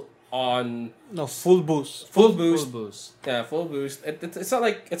full on. No, full boost. Full boost. Full boost. Yeah, full boost. It's not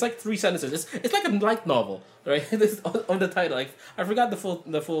like it's like 3 sentences. It's like a light novel, right? It's on the title. Like I forgot the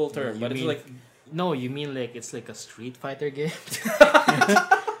full term, but it's like. No, you mean like it's like a Street Fighter game?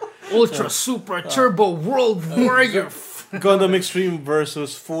 Ultra Super Turbo World Warrior. Gundam Extreme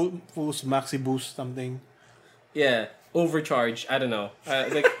versus full Maxi Boost something. Yeah, overcharge. I don't know.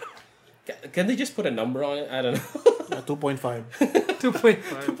 Can they just put a number on it? I don't know. 2.5.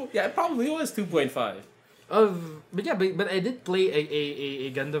 2.5. Yeah, it probably was 2.5. But I did play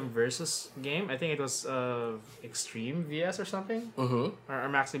a Gundam versus game. I think it was Extreme VS or something. Mm-hmm. Or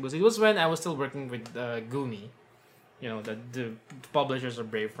Maxi Boost. It was when I was still working with Gumi. the publishers of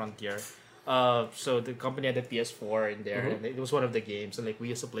Brave Frontier. So the company had the PS4 in there, and it was one of the games, and like we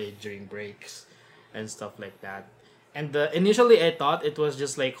used to play it during breaks and stuff like that. And initially I thought it was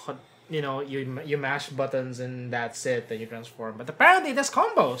just like you mash buttons and that's it, and you transform. But apparently there's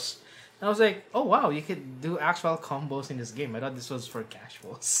combos. And I was like, oh wow, you could do actual combos in this game. I thought this was for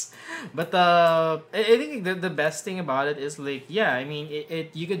casuals. But I think the best thing about it is like, yeah, I mean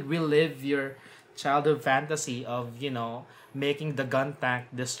it you could relive your childhood fantasy of making the gun tank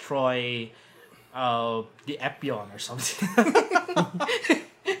destroy the Epion or something.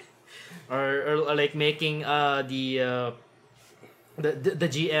 or like making the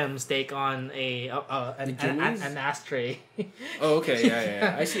GMs take on an ashtray. Oh, okay,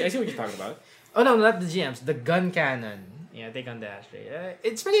 yeah. I see what you're talking about. Oh no, not the GMs, the gun cannon. Yeah, take on the ashtray.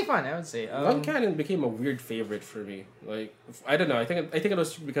 It's pretty fun, I would say. Gun cannon became a weird favorite for me. Like, I don't know. I think it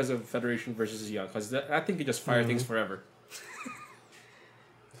was because of Federation versus Young, because I think you just fire things forever.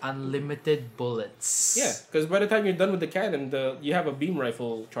 Unlimited bullets. Yeah, because by the time you're done with the cannon, you have a beam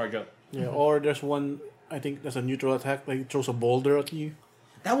rifle charge up. Yeah, or there's one. I think there's a neutral attack. Like it throws a boulder at you.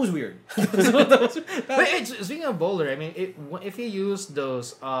 That was weird. Wait, speaking of boulder, I mean, if you use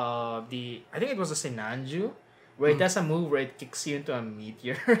those, I think it was a Sinanju, where it does a move where it kicks you into a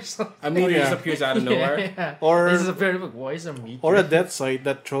meteor or something. A meteor just appears out of nowhere. Yeah. Or this is a very big voice, a meteor. or a death sight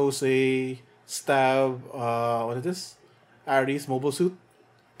that throws a stab. What is this? Ares mobile suit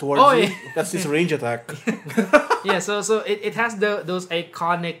towards you. Yeah. That's his range attack. Yeah, so it has those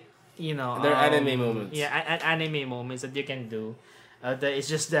iconic, They're anime moments. Yeah, anime moments that you can do. It's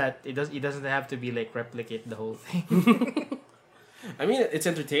just that it doesn't have to be like replicate the whole thing. I mean, it's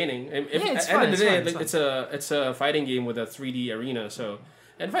entertaining. It's At fun, the end of the day, it's it's a fighting game with a 3D arena. So,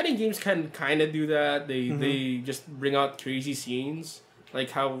 and fighting games can kind of do that. They just bring out crazy scenes,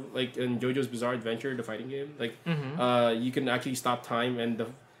 like how in JoJo's Bizarre Adventure, the fighting game. You can actually stop time,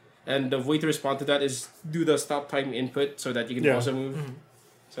 and the way to respond to that is do the stop time input so that you can also move.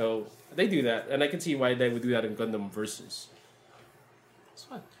 So they do that, and I can see why they would do that in Gundam Versus. It's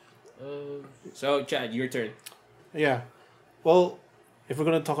fun. So Chad, your turn. Yeah. Well, if we're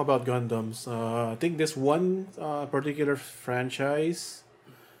gonna talk about Gundams, I think this one particular franchise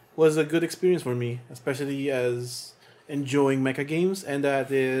was a good experience for me, especially as enjoying Mecha Games, and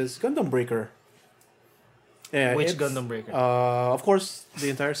that is Gundam Breaker. Yeah, Which Gundam Breaker? Of course, the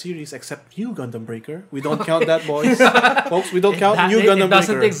entire series except New Gundam Breaker. We don't count that, boys. Folks, we don't count New Gundam It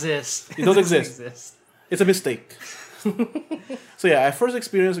doesn't Breaker. exist. It don't exist. It's a mistake. So yeah, I first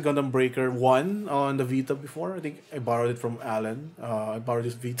experienced Gundam Breaker 1 on the Vita before. I think I borrowed it from Alan. I borrowed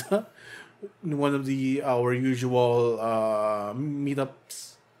this Vita in one of our usual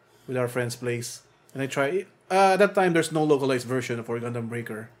meetups with our friend's place. And I tried at that time there's no localized version for Gundam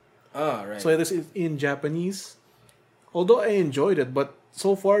Breaker. Ah, right. So it is in Japanese. Although I enjoyed it, but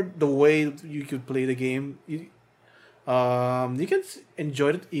so far the way you could play the game, you can enjoy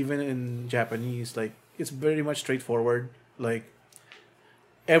it even in Japanese. Like it's very much straightforward. Like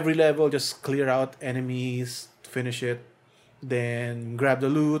every level, just clear out enemies, finish it, then grab the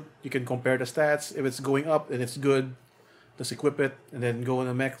loot. You can compare the stats. If it's going up and it's good, just equip it, and then go on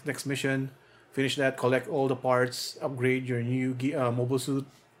the next mission. Finish that, collect all the parts, upgrade your new mobile suit.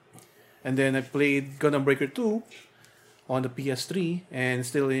 And then I played Gundam Breaker 2 on the PS3 and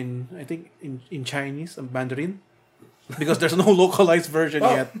still in Chinese and Mandarin because there's no localized version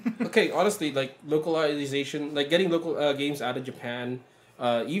yet. Okay, honestly, like localization, like getting local games out of Japan,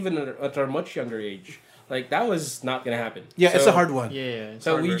 even at a much younger age, like that was not gonna happen. Yeah, so, it's a hard one. Yeah.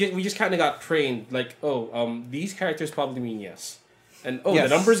 So we just kind of got trained, like, these characters probably mean yes. And Yes.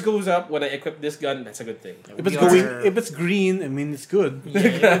 the numbers goes up when I equip this gun. That's a good thing. If it's green, I mean it's good.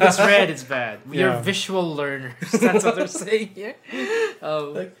 Yeah, if it's red, it's bad. We Yeah. are visual learners. That's what they're saying here.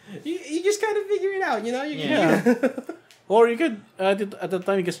 Like you just kind of figure it out, you know. Yeah. Or you could at the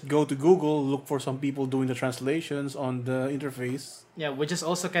time you just go to Google, look for some people doing the translations on the interface. Yeah, which is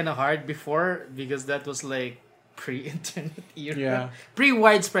also kind of hard before because that was like pre-internet era. Yeah.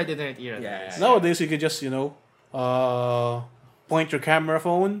 Pre-widespread internet era. Yeah. Nowadays you could just point your camera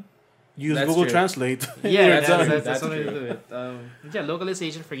phone, use That's Google true. Translate. Yeah, That's that's true. one way to do it. Yeah,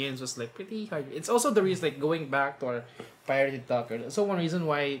 localization for games was like pretty hard. It's also the reason, like going back to our pirated talk. So one reason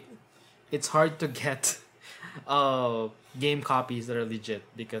why it's hard to get game copies that are legit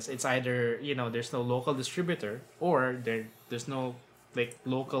because it's either there's no local distributor or there's no like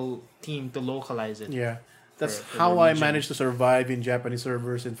local team to localize it. Yeah, that's for how the I region. managed to survive in Japanese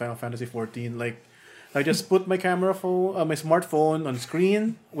servers in Final Fantasy 14. Like, I just put my my smartphone on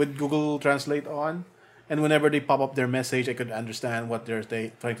screen with Google Translate on, and whenever they pop up their message, I could understand what they're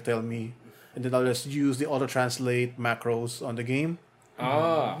trying to tell me. and then I'll just use the auto translate macros on the game.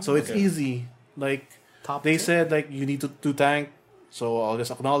 So it's okay. easy. Like Top they tip? said, like you need to tank, so I'll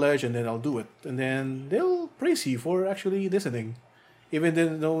just acknowledge and then I'll do it, and then they'll praise you for actually listening, even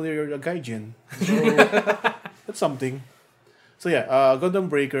though you're a gaijin. So that's something. So yeah, Gundam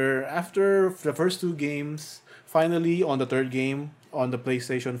Breaker. After the first two games, finally on the third game on the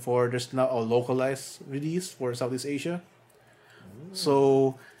PlayStation 4, there's now a localized release for Southeast Asia.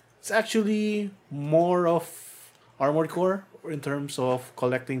 So it's actually more of Armored Core in terms of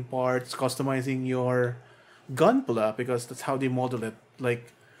collecting parts, customizing your gunpla because that's how they model it.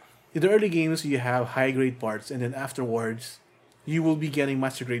 Like in the early games, you have high grade parts, and then afterwards, you will be getting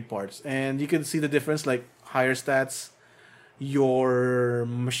master grade parts, and you can see the difference. Like higher stats, your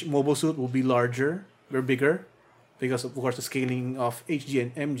mobile suit will be larger or bigger because of course the scaling of HG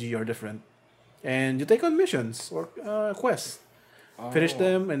and MG are different. And you take on missions or quests, finish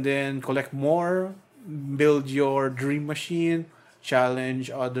them, and then collect more, build your dream machine, challenge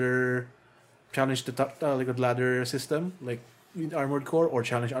the like a ladder system like in Armored Core, or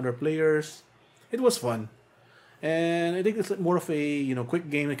challenge other players. It was fun, and I think it's more of a quick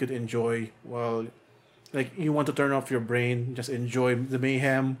game you could enjoy while like you want to turn off your brain, just enjoy the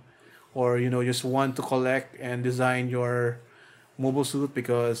mayhem, or just want to collect and design your mobile suit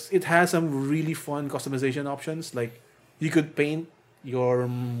because it has some really fun customization options. Like you could paint your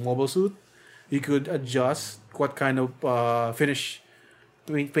mobile suit, you could adjust what kind of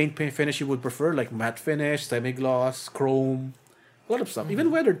paint finish you would prefer, like matte finish, semi gloss, chrome, a lot of stuff,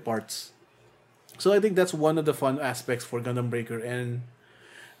 even weathered parts. So I think that's one of the fun aspects for Gundam Breaker, and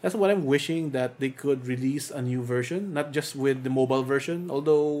that's what I'm wishing that they could release a new version, not just with the mobile version.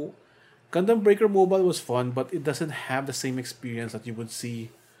 Although Gundam Breaker Mobile was fun, but it doesn't have the same experience that you would see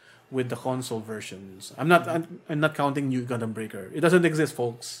with the console versions. I'm not counting New Gundam Breaker. It doesn't exist,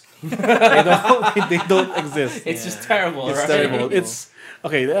 folks. They don't exist. It's just terrible, It's right? terrible. It's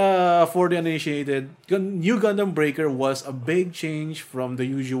okay. For the uninitiated, New Gundam Breaker was a big change from the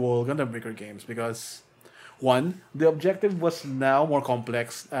usual Gundam Breaker games because one, the objective was now more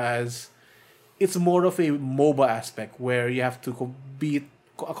complex as it's more of a MOBA aspect where you have to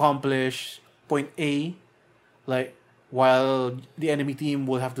accomplish point A, like while the enemy team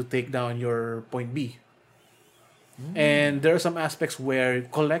will have to take down your point B. And there are some aspects where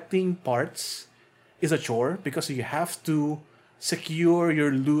collecting parts is a chore because you have to secure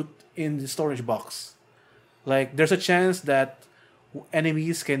your loot in the storage box. Like there's a chance that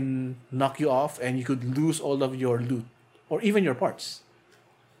enemies can knock you off and you could lose all of your loot or even your parts.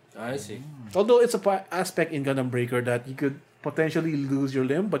 I see. Although it's a aspect in Gundam Breaker that you could potentially lose your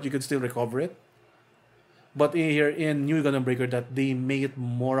limb, but you could still recover it. But here in New Gundam Breaker, that they make it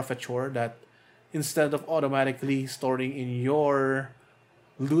more of a chore that instead of automatically storing in your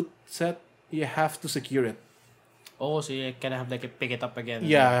loot set, you have to secure it. Oh, so you kind of have like a pick it up again.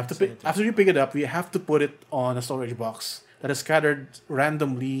 Yeah, you have to after you pick it up, you have to put it on a storage box that is scattered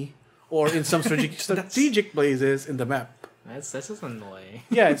randomly or in some strategic places in the map. That's just annoying.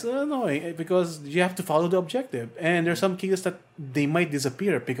 Yeah, it's annoying because you have to follow the objective, and there's some cases that they might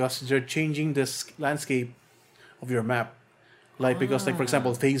disappear because they're changing this landscape of your map. Like because, like for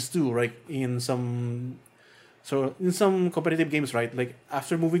example, phase 2, right? In some competitive games, right? Like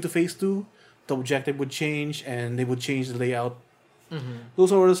after moving to phase 2, the objective would change and they would change the layout.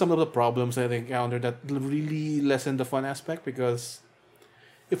 Those are some of the problems that I encountered that really lessen the fun aspect because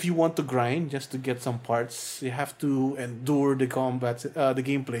if you want to grind just to get some parts, you have to endure the combat, the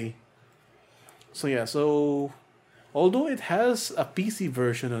gameplay. So yeah, so although it has a PC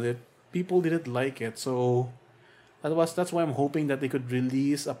version of it, people didn't like it. So that's why I'm hoping that they could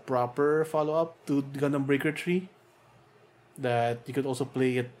release a proper follow up to Gundam Breaker 3. That you could also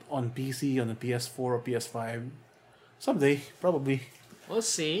play it on PC, on the PS4 or PS5 someday, probably. We'll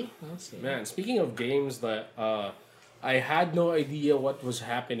see. Man, speaking of games that I had no idea what was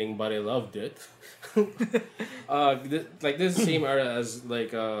happening, but I loved it. Like this is the same era as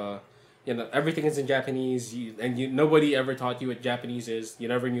like everything is in Japanese, nobody ever taught you what Japanese is. You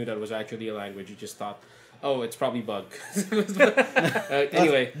never knew that it was actually a language. You just thought, oh, it's probably bug.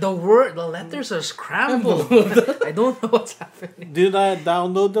 Anyway, The letters are scrambled. I don't know what's happening. Did I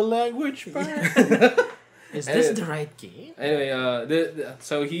download the language pack? Is this the right game? anyway,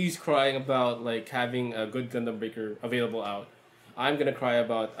 so he's crying about like having a good Gundam Breaker available out. I'm gonna cry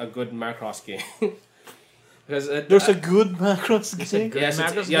about a good Macross game. Because There's a good Macross game. good yes,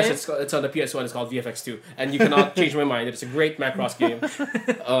 Macross yes, game? it's on the PS1. It's called VFX2, and you cannot change my mind. It's a great Macross game.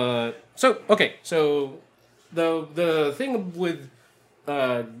 So the thing with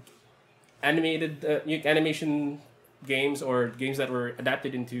animation games or games that were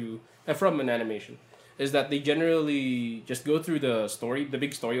adapted into from an animation, is that they generally just go through the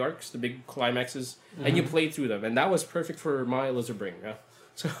big story arcs, the big climaxes, and you play through them, and that was perfect for my lizard brain. Yeah.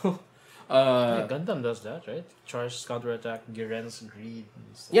 So. Yeah, Gundam does that, right? Charge, counterattack, Giren's greed.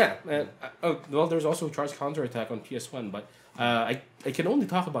 And stuff. Yeah, and well, there's also Charge Counterattack on PS1, but I can only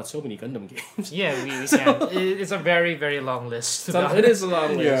talk about so many Gundam games. Yeah, we can. It's a very, very long list. So it is a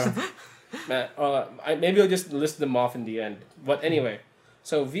long list. Yeah. Maybe I'll just list them off in the end. But anyway,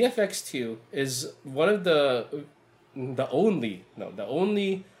 so VFX2 is one of the only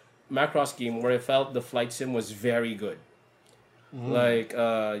Macross game where I felt the flight sim was very good. Like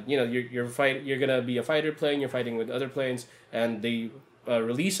you're gonna be a fighter plane, you're fighting with other planes, and they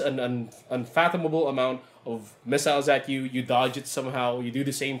release an unfathomable amount of missiles at you. You dodge it somehow. You do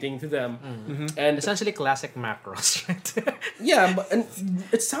the same thing to them, and Essentially classic Macross, right? yeah, and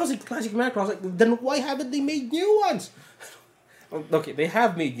it sounds like classic Macross. Like, then why haven't they made new ones? Okay, they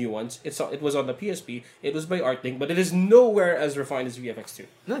have made new ones. It was on the PSP. It was by Artlink, but it is nowhere as refined as VFX2.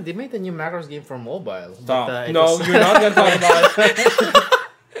 No, they made a new Macross game for mobile. Stop. But, No, you're not gonna talk about it.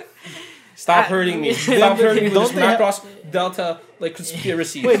 Stop hurting me. Stop hurting me with this Don't they Macross Delta like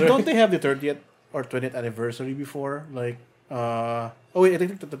conspiracy. Wait, don't they have the 30th or 20th anniversary before? Like, I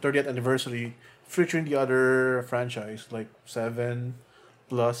think the 30th anniversary featuring the other franchise, like 7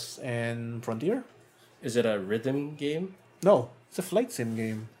 Plus and Frontier? Is it a rhythm game? No, it's a flight sim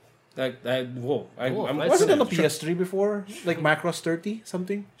game. I'm flight Was it on the sim. PS3 before? Like Macross 30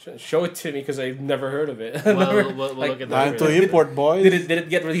 something? show it to me because I've never heard of it. We'll Like, look at Time that. to import, boys. Did it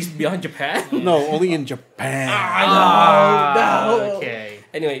get released beyond Japan? No, only in Japan. No. Okay.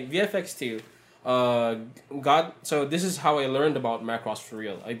 Anyway, VFX2. So this is how I learned about Macross for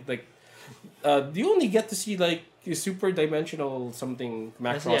real. You only get to see like super dimensional something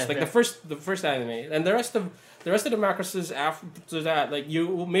Macross, Yeah, like yeah. the first anime, and the rest of the Macrosses after that. Like you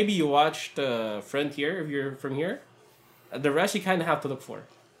watched Frontier if you're from here. The rest you kind of have to look for.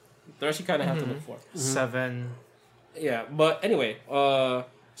 Mm-hmm. 7. Yeah, but anyway,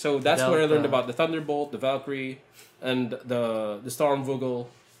 so that's where I learned Delta. about the Thunderbolt, the Valkyrie, and the Stormvogel,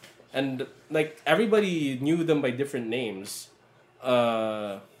 and like everybody knew them by different names.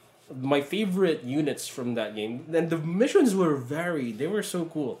 My favorite units from that game, and the missions were varied. They were so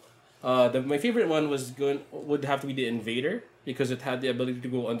cool. My favorite one would have to be the Invader because it had the ability to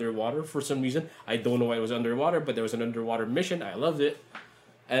go underwater for some reason. I don't know why it was underwater, but there was an underwater mission. I loved it.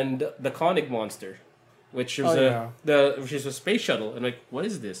 And the Conic Monster, which was which is a space shuttle. And like, what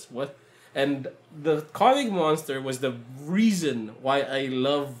is this? What? And the Conic Monster was the reason why I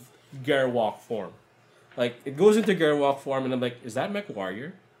love Garwalk form. Like it goes into Garwalk form, and I'm like, is that Mech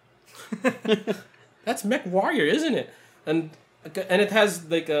Warrior? That's Mech Warrior, isn't it? And it has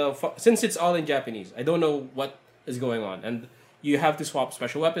like since it's all in Japanese, I don't know what is going on, and you have to swap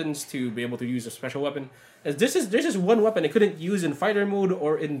special weapons to be able to use a special weapon. As there's just one weapon I couldn't use in fighter mode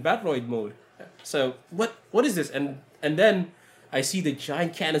or in Batroid mode. So what is this? And then I see the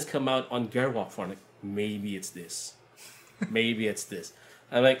giant cannons come out on Garwalk form. Like maybe it's this, maybe it's this.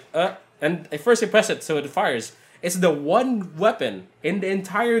 I'm like and I first press it so it fires. It's the one weapon in the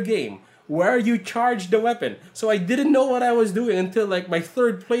entire game where you charge the weapon. So I didn't know what I was doing until like my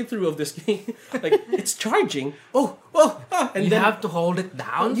third playthrough of this game. Like it's charging. And You then have to hold it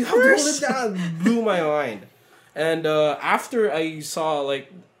down. you have to hold it down. Blew my mind. And after I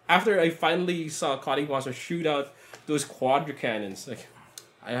finally saw Conic Monster shoot out those quadra cannons, like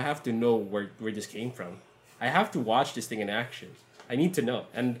I have to know where this came from. I have to watch this thing in action. I need to know.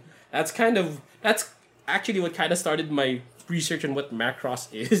 And that's actually what kind of started my research on what Macross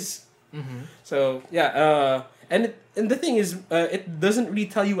is. Mm-hmm. So yeah, and the thing is, it doesn't really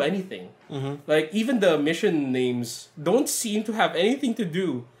tell you anything. Mm-hmm. Like even the mission names don't seem to have anything to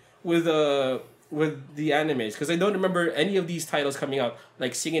do with the animes, because I don't remember any of these titles coming out.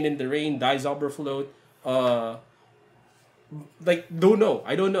 Like Singing in the Rain, Die Zauberflot, like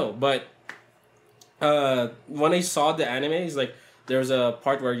I don't know. But when I saw the animes, like there's a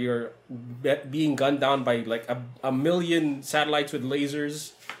part where you're being gunned down by like a million satellites with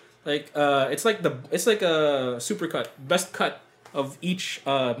lasers. Like it's like a supercut, best cut of each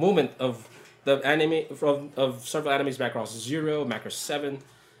moment of the anime of several animes. Macross 0, Macross 7,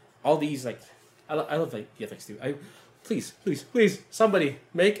 all these like I love like VFX2. Please somebody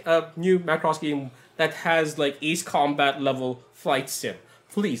make a new Macross game that has like Ace Combat level flight sim.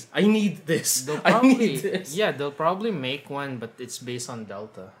 Please, I need this. I need this. Yeah, they'll probably make one, but it's based on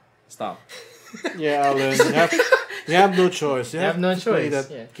Delta. Stop. Yeah, Alan, you have no choice. You have no to play choice.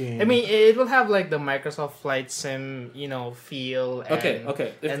 that Yeah. game. I mean, it will have like the Microsoft Flight Sim, feel. And,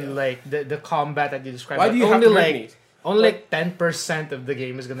 Okay. And like the combat that you described. Why but do you have only to like make Only like 10% of the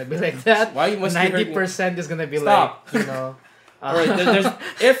game is gonna be like that. Why you must be hurting me? 90% is gonna be Stop. like, you know. All right, there's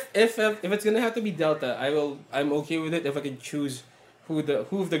if it's gonna have to be Delta, I'm okay with it if I can choose who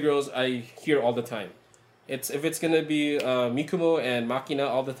of the girls I hear all the time. If it's gonna be Mikumo and Makina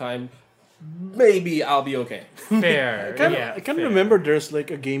all the time, maybe I'll be okay. Fair. I can't remember there's like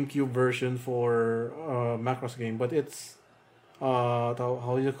a GameCube version for Macross game, but it's how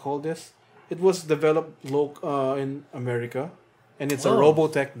do you call this? It was developed in America, and it's a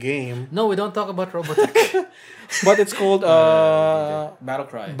Robotech game. No, we don't talk about Robotech. But it's called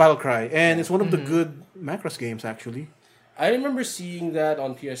Battlecry. Battlecry, and it's one of the good Macross games actually. I remember seeing that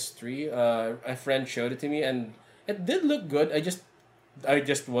on PS3. A friend showed it to me, and it did look good. I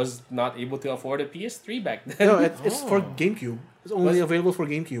just was not able to afford a PS3 back then. No, it's for GameCube. It's only available for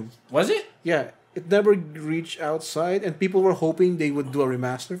GameCube. Was it? Yeah, it never reached outside, and people were hoping they would do a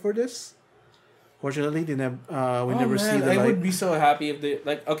remaster for this. Fortunately, we never see the light. I would be so happy if they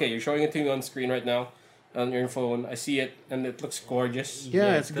okay. You're showing it to me on screen right now, on your phone. I see it, and it looks gorgeous.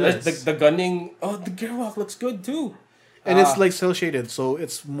 Yeah, it's good. The gunning. Oh, the gearwalk looks good too. And it's like cell shaded, so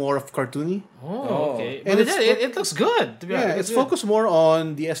it's more of cartoony. Oh, okay. And But it looks good. To be honest. It's focused more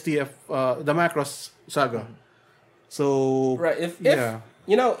on the STF, the Macross saga. So Right. If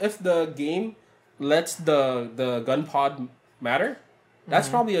if the game lets the gun pod matter, that's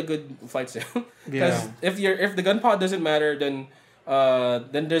probably a good fight sim. Because if the gun pod doesn't matter, then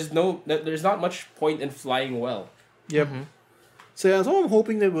there's not much point in flying well. Yep. So I'm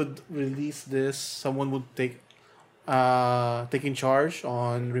hoping they would release this. Someone would take in charge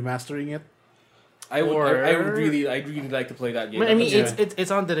on remastering it. I'd really like to play that game. I mean,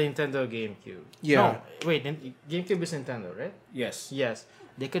 it's on the Nintendo GameCube. Yeah. No, wait, GameCube is Nintendo, right? Yes. Yes.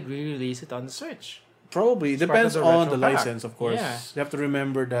 They could re-release it on the Switch. Probably. It's part Depends of the on the retro pack. license, of course. Yeah. You have to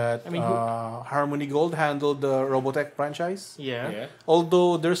remember that Harmony Gold handled the Robotech franchise. Yeah.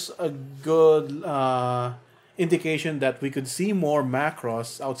 Although there's a good indication that we could see more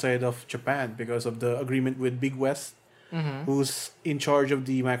Macross outside of Japan because of the agreement with Big West, who's in charge of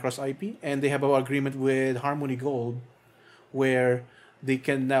the Macross IP, and they have an agreement with Harmony Gold, where they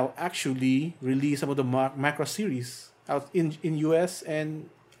can now actually release some of the Macross series out in US and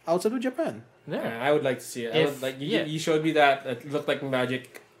outside of Japan. Yeah, I would like to see it. You showed me that it looked like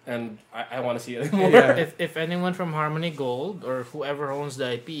magic, and I want to see it more. Yeah. If anyone from Harmony Gold or whoever owns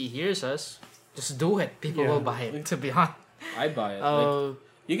the IP hears us, just do it. People will buy it. To be honest, I buy it.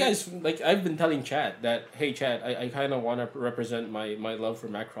 You guys, I've been telling Chad that, hey Chad, I kind of want to represent my love for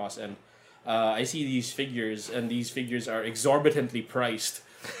Macross, and I see these figures, and these figures are exorbitantly priced.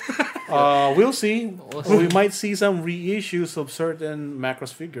 We'll see. We might see some reissues of certain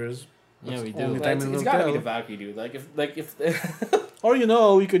Macross figures. Yeah, we Only do. time It's will gotta be tell. the Valkyrie, dude. If Or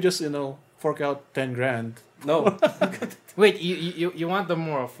we could just fork out 10 grand. no, Wait, you want the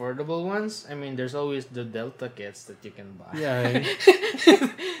more affordable ones? I mean, there's always the Delta kits that you can buy. Yeah.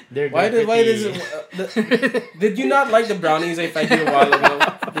 why does it? Did you not like the brownies I fed you a while ago?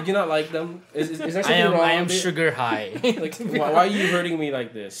 Did you not like them? Is there something wrong? I am with it? sugar high. Why are you hurting me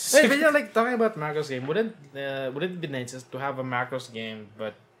like this? Wait, but talking about Macross game, would it be nice just to have a Macross game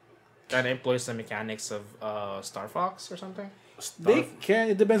but kind of employs the mechanics of Star Fox or something? They can.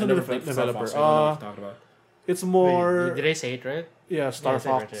 It depends on the developer. It's more. Did I say it right? Yeah, Star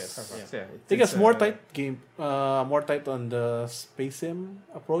Fox. Star Fox. Yeah. I think it's more tight game. More tight on the space sim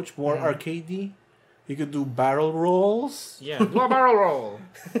approach. More arcadey. You could do barrel rolls. Yeah, do a barrel roll.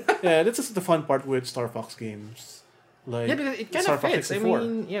 Yeah, this is the fun part with Star Fox games. Yeah, because it kind Star of Fox fits. 64. I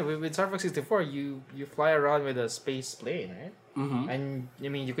mean, yeah, with Star Fox 64, you fly around with a space plane, right? Mm-hmm. And I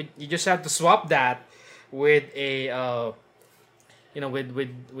mean, you just have to swap that with a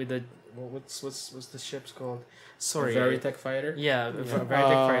with the what's the ship's called? Sorry, Veritech Fighter. Yeah, Veritech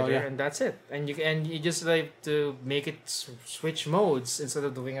Fighter, yeah. and that's it. And you just like to make it switch modes instead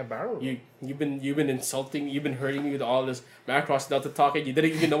of doing a barrel. You've been insulting. You've been hurting me with all this Macross Delta talk, and you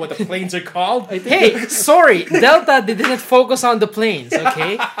didn't even know what the planes are called. Hey, sorry, Delta didn't focus on the planes.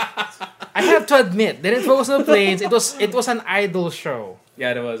 Okay, I have to admit, they didn't focus on the planes. It was an idol show.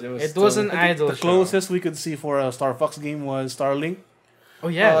 Yeah, it was. It was an idol The show. closest we could see for a Star Fox game was Starlink. Oh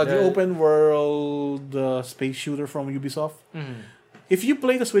yeah, The open world space shooter from Ubisoft. If you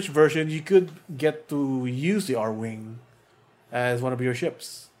play the Switch version, you could get to use the R-Wing as one of your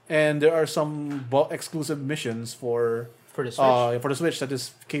ships. And there are some exclusive missions for the Switch. for the Switch that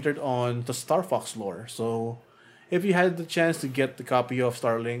is catered on the Star Fox lore. So if you had the chance to get the copy of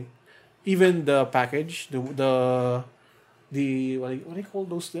Starlink, even the package, the what do you call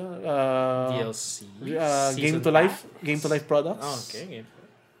those? DLC. Game to life products. Oh, okay.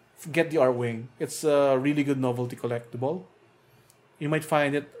 get the R-Wing. It's a really good novelty collectible. You might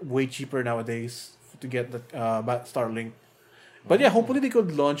find it way cheaper nowadays to get the Starlink. But yeah, hopefully they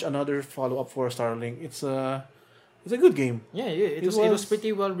could launch another follow-up for Starlink. It's a good game. Yeah, it was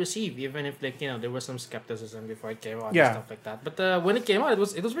pretty well received, even if like there was some skepticism before it came out Yeah. and stuff like that. But when it came out, it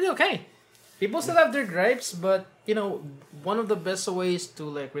was really okay. People still have their gripes, but one of the best ways to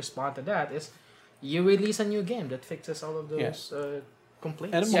like respond to that is you release a new game that fixes all of those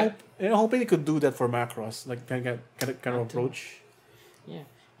complaints. And I'm hoping they could do that for Macross, like kind of approach. Yeah.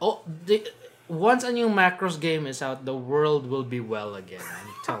 Oh, once a new Macross game is out, the world will be well again.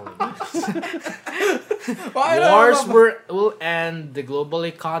 I'm telling you. Wars will end. The global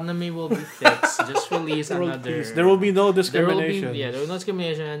economy will be fixed. Just release another. There will be no discrimination. There will be no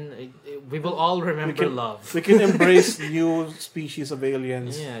discrimination. We will all remember love. We can embrace new species of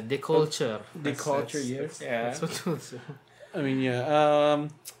aliens. Yeah, the culture. Yes. Yeah. That's what we'll do. I mean, yeah.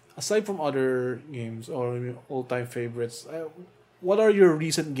 Aside from other games or all-time favorites, what are your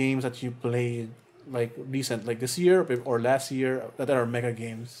recent games that you played, like this year or last year, that are Mecha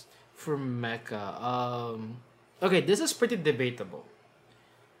games? For Mecha, okay, this is pretty debatable,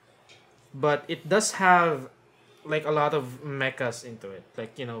 but it does have like a lot of mechas into it,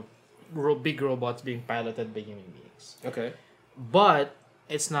 like big robots being piloted by human beings. Okay. But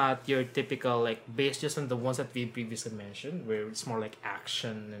it's not your typical like based just on the ones that we previously mentioned, where it's more like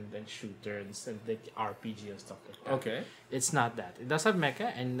action and shooters and like RPG and stuff like that. Okay. It's not that. It does have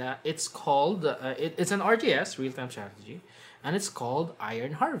mecha, and it's called it's an RTS, real time strategy, and it's called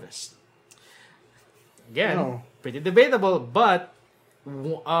Iron Harvest. Again, pretty debatable, but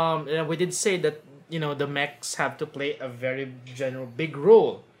we did say that the mechs have to play a very general big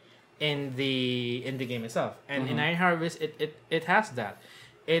role in the game itself, and in Iron Harvest it has that.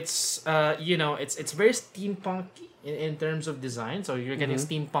 It's it's very steampunky in terms of design. So you're getting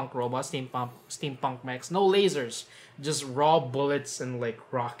steampunk robots, steampunk mechs, no lasers, just raw bullets and like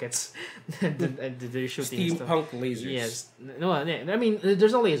rockets. and they're shooting steampunk stuff. lasers. Yes, no, I mean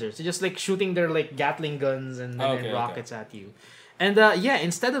there's no lasers. They're just like shooting their like Gatling guns and rockets at you. And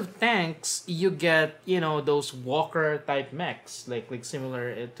instead of tanks, you get those walker type mechs, like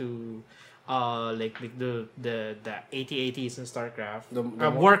similar to like the 8080s in StarCraft,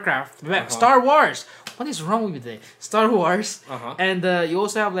 Warcraft, Star Wars. What is wrong with it? Star Wars. And you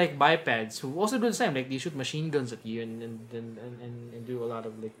also have like bipeds who also do the same. Like they shoot machine guns at you and do a lot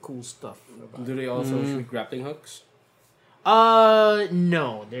of like cool stuff. Do they also shoot grappling hooks?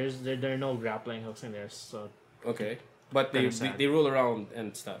 No. There are no grappling hooks in there. So okay, but they roll around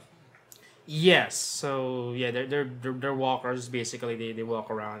and stuff. Yes, so yeah, they're walkers basically. They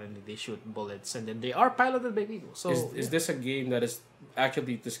walk around and they shoot bullets, and then they are piloted by people. So is this a game that is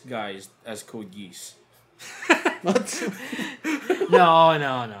actually disguised as Code Geass? No.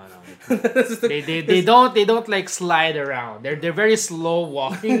 They don't like slide around. They're very slow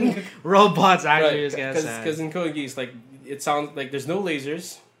walking robots. Actually, because in Code Geass, like it sounds like there's no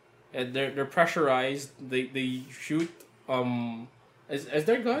lasers, and they're pressurized. They shoot. Is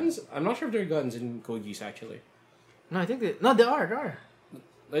there guns? I'm not sure if there are guns in Code Geass actually. No, I think there are.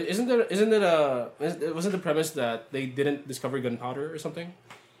 Like, wasn't the premise that they didn't discover gunpowder or something?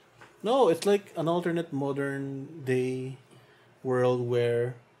 No, it's like an alternate modern day world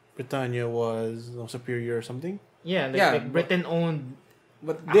where Britannia was superior or something. Yeah, like Britain owned.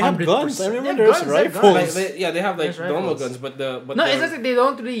 But they have guns. I remember there's guns, rifles. They have like There's normal rifles. guns, but it's just like they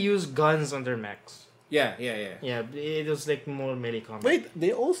don't really use guns on their mechs. Yeah. Yeah, it was like more melee combat. Wait,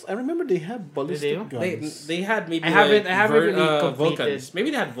 they also. I remember they have ballistic guns. They had maybe I haven't really completed. Vulcans.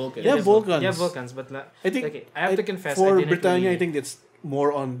 Maybe they had Vulcans. They have Vulcans. Yeah, Vulcans, but I think okay, I have to confess. For I didn't Britannia, really... I think it's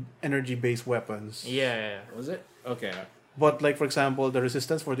more on energy-based weapons. Yeah. Was it? Okay. But like for example, the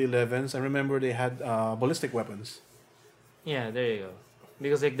Resistance for the 11s, I remember they had ballistic weapons. Yeah, there you go.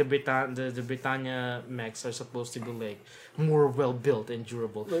 Because like the Britannia mechs are supposed to be like more well built and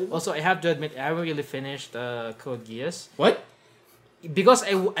durable. Also, I have to admit, I haven't really finished Code Geass. What? Because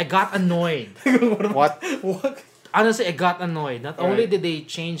I got annoyed. What? Honestly, I got annoyed. Not only did they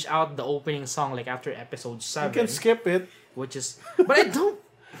change out the opening song like after episode 7. You can skip it. Which is, but I don't.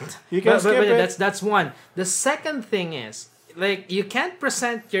 You can skip it. That's one. The second thing is like you can't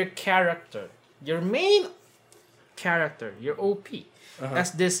present your character, your main character, your OP,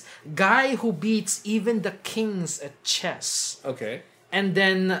 as this guy who beats even the kings at chess. Okay. And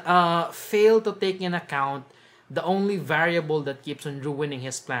then fail to take in account the only variable that keeps on ruining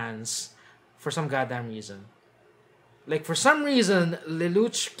his plans for some goddamn reason. Like, for some reason,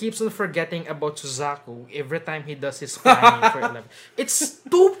 Lelouch keeps on forgetting about Suzaku every time he does his planning for 11. It's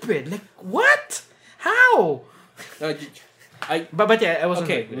stupid. Like, what? How? But yeah, it wasn't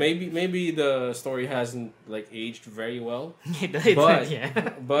Okay, that good. maybe the story hasn't like aged very well, It but yeah.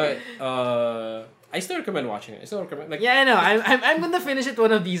 but I still recommend watching it. I still recommend like Yeah, I know. I'm gonna finish it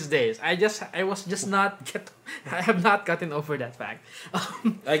one of these days. I was just not I have not gotten over that fact.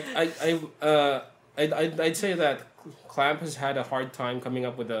 like I'd say that Clamp has had a hard time coming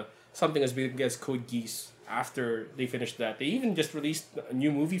up with something as big as Code Geass after they finished that. They even just released a new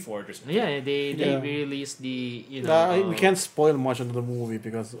movie for it or something. Yeah, they Yeah. released the we can't spoil much into the movie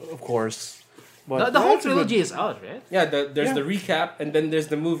because, of course. the But whole that's a good- trilogy is out, right? Yeah, there's Yeah. the recap and then there's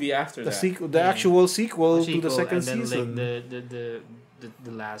the movie after the that. sequel, the Yeah. actual sequel to the Sequel, second and then, season. Like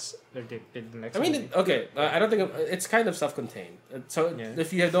the last or the next. I mean, movie. okay, I don't think it's kind of self-contained. So Yeah.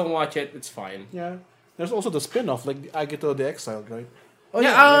 if you don't watch it, it's fine. Yeah, there's also the spin-off, like Agito the Exiled, right? Oh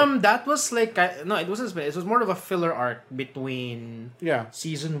that was like no, it wasn't. It was more of a filler arc between Yeah,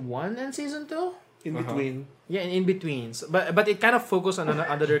 season 1 and season 2. in Uh-huh. between. Yeah, in between. So, but it kind of focused on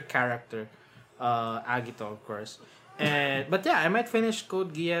another character, Agito, of course. But yeah, I might finish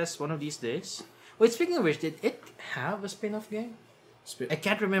Code Geass one of these days. Wait, speaking of which, did it have a spin-off game? I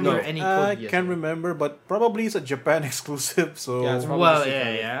can't remember No. any I Code Geass. can't game. remember, but probably it's a Japan exclusive. So Yeah, it's probably Well, just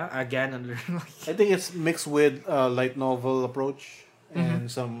a yeah. comic. Again, under I think it's mixed with light novel approach and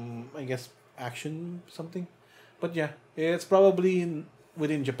Mm-hmm. some, I guess, action something. But yeah, it's probably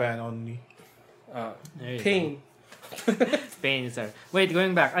within Japan only. There you go. Pain. Pain is there. Wait,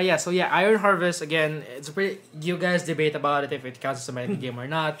 going back. Yeah, so yeah, Iron Harvest again. It's a pretty. You guys debate about it if it counts as a mecha game or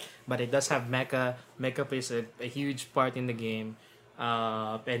not, but it does have mecha. Mecha plays a huge part in the game,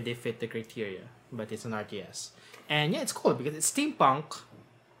 and they fit the criteria. But it's an RTS, and yeah, it's cool because it's steampunk,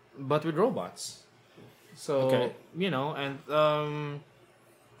 but with robots. So Okay. and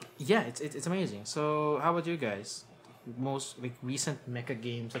yeah, it's amazing. So how about you guys? Most like recent mecha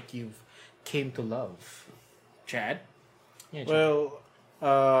games that you've came to love. Chad. Yeah, Well,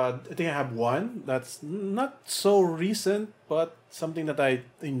 I think I have one that's not so recent, but something that I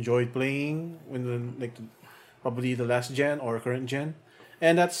enjoyed playing probably the last gen or current gen,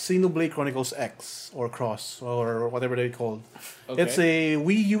 and that's Xenoblade Chronicles X or Cross or whatever they called. Okay. It's a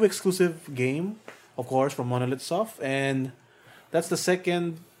Wii U exclusive game, of course, from Monolith Soft, and that's the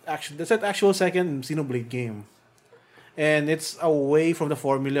actual second Xenoblade game, and it's away from the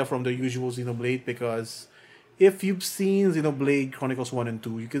formula from the usual Xenoblade because if you've seen Xenoblade Chronicles 1 and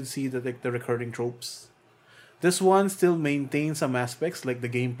 2, you can see that like the recurring tropes. This one still maintains some aspects like the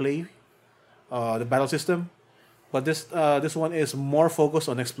gameplay, the battle system, but this one is more focused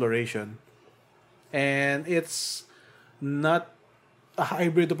on exploration, and it's not a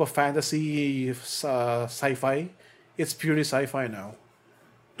hybrid of a fantasy sci-fi. It's purely sci-fi now.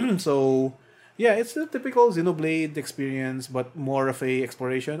 So yeah, it's the typical Xenoblade experience, but more of a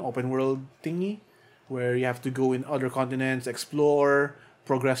exploration, open world thingy, where you have to go in other continents, explore,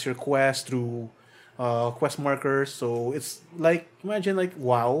 progress your quest through quest markers. So it's like imagine like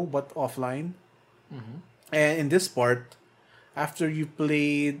WoW but offline. And in this part, after you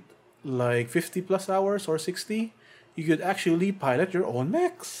played like 50 plus hours or 60, you could actually pilot your own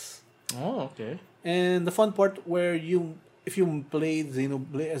mechs. Oh, okay. And the fun part where if you played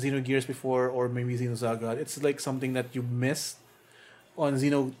Xenogears before or maybe Xenosaga, it's like something that you missed on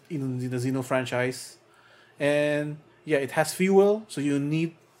in the Xeno franchise. And yeah, it has fuel, so you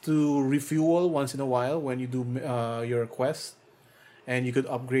need to refuel once in a while when you do your quest. And you could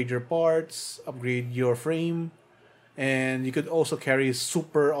upgrade your parts, upgrade your frame, and you could also carry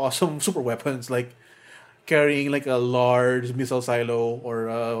super awesome super weapons like carrying like a large missile silo or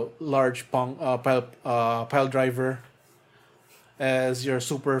a large pile driver as your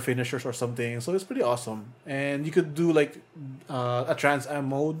super finishers or something. So it's pretty awesome. And you could do like a Trans Am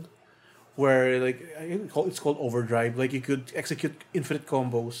mode where like it's called overdrive. Like you could execute infinite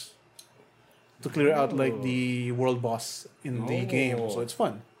combos to clear out like the world boss in the game. So it's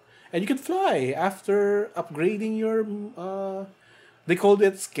fun. And you can fly after upgrading your they called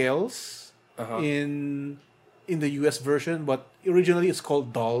it scales in the US version, but originally it's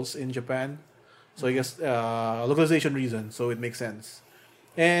called dolls in Japan. So I guess localization reason, so it makes sense.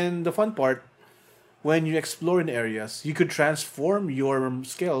 And the fun part, when you explore in areas, you could transform your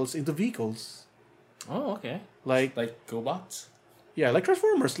scales into vehicles. Oh, okay. Like GoBots. yeah, like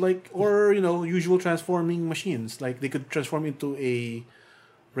Transformers, or usual transforming machines. Like they could transform into a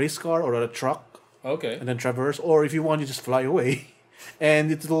race car or a truck Okay. and then traverse, or if you want, you just fly away,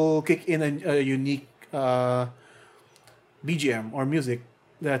 and it will kick in a unique BGM or music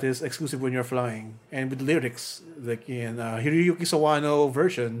that is exclusive when you're flying, and with lyrics like in Hiroyuki Sawano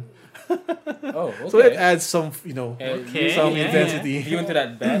version. Oh, okay. So it adds some And Okay. some yeah, intensity. you into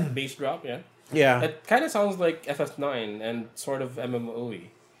that bass drop, yeah. Yeah. It kind of sounds like FF9 and sort of MMOE.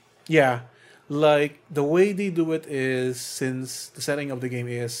 Yeah. Like the way they do it is, since the setting of the game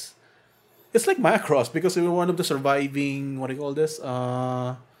is, it's like Macross because we were one of the surviving, what do you call this?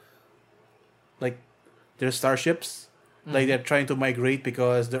 Like their starships. Like they're trying to migrate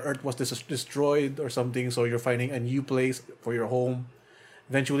because the Earth was destroyed or something. So you're finding a new place for your home.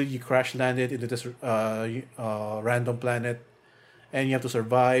 Eventually, you crash landed into this random planet, and you have to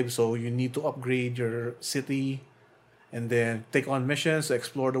survive. So you need to upgrade your city, and then take on missions to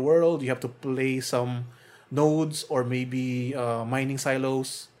explore the world. You have to play some nodes or maybe mining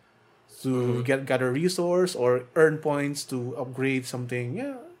silos to gather resource or earn points to upgrade something.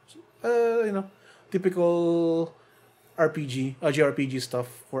 Yeah, typical RPG, JRPG stuff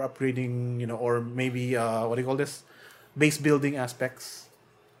for upgrading. Or maybe what do you call this? Base building aspects.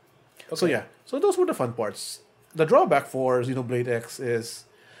 So yeah, so those were the fun parts. The drawback for Xenoblade X is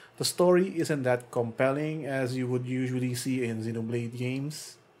the story isn't that compelling as you would usually see in Xenoblade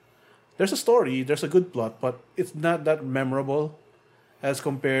games. There's a story, there's a good plot, but it's not that memorable as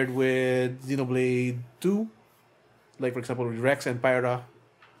compared with Xenoblade 2. Like, for example, with Rex and Pyra.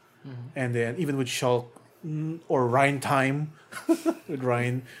 And then even with Shulk or Rhine Time with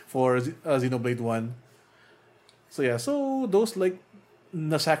Rhine for Xenoblade 1. So yeah, so those like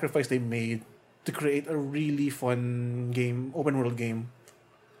the sacrifice they made to create a really fun game, open world game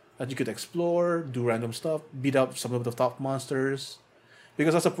that you could explore, do random stuff, beat up some of the top monsters.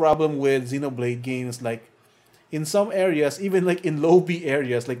 Because that's a problem with Xenoblade games. Like in some areas, even like in low B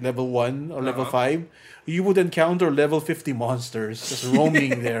areas, like level 1 or level 5, you would encounter level 50 monsters just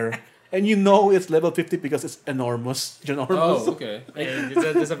roaming there. And it's level 50 because it's enormous, ginormous. Oh, okay.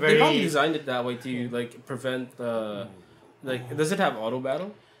 There's a They probably very designed it that way to like prevent does it have auto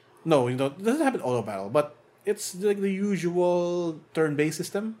battle? No, it doesn't have an auto battle, but it's like the usual turn-based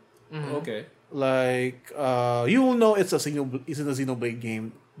system. Okay. Like you will know it's a Xenoblade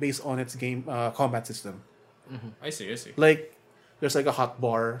game based on its game combat system. I see. Like there's like a hot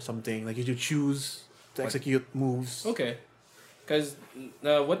bar, something like you choose to execute moves. Okay. Because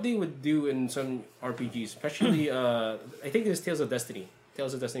what they would do in some RPGs, especially I think there's Tales of Destiny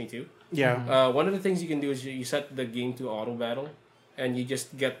 2. Yeah. One of the things you can do is you set the game to auto battle, and you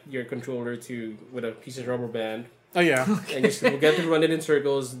just get your controller with a piece of rubber band, Oh yeah. and just get to run it in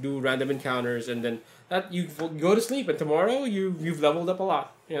circles, do random encounters, and then that you go to sleep, and tomorrow you've leveled up a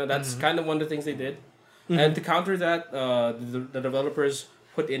lot. That's kind of one of the things they did, and to counter that, the developers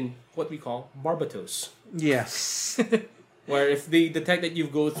put in what we call barbatos. Yes. Where if they detect that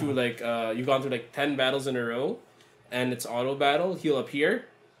you've gone through you've gone through like 10 battles in a row, and it's auto battle, he'll appear,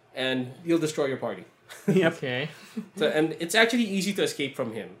 and he'll destroy your party. Yep. okay. So, and it's actually easy to escape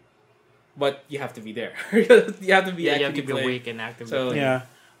from him, but you have to be there. You have to be Yeah, you have actively to be playing. awake and active. So- Yeah.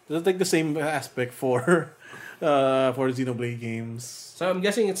 It's like the same aspect for Xenoblade games. So I'm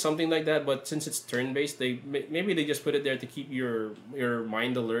guessing it's something like that. But since it's turn based, maybe they just put it there to keep your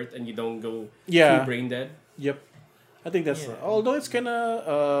mind alert and you don't go Yeah. too brain dead. Yep. I think that's although it's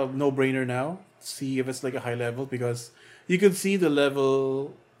kinda no brainer now. See if it's like a high level because you could see the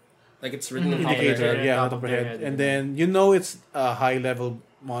level Like it's written on top of their indicator, head. yeah, top on top of of their your head. head. And then it's a high level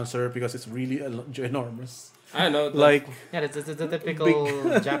monster because it's really enormous. I don't know. Like Yeah, that's the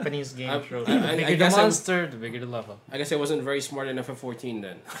typical Japanese game I- trope. I- The I bigger the guess I'm- monster, the bigger the level. I guess I wasn't very smart enough at 14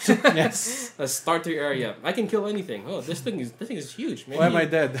 then. yes. A starter area. I can kill anything. Oh, this thing is huge. Maybe, Why am I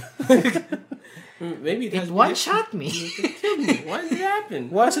dead? Maybe it has It one shot me. Why did it happen?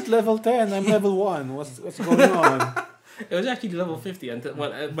 Why is it level 10? I'm level 1. What's going on? It was actually level 50 until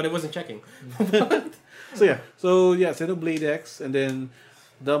but it wasn't checking. So Xenoblade X, and then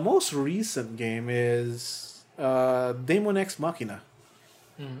the most recent game is Daemon X Machina.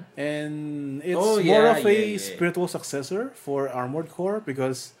 And it's more of a spiritual successor for Armored Core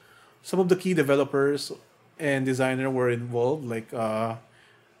because some of the key developers and designer were involved. Like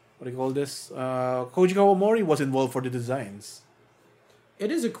what do you call this? Koji Kawamori was involved for the designs. It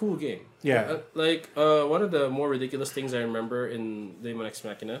is a cool game. Yeah. One of the more ridiculous things I remember in Demon X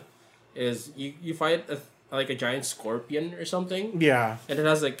Machina is you fight a giant scorpion or something, Yeah. and it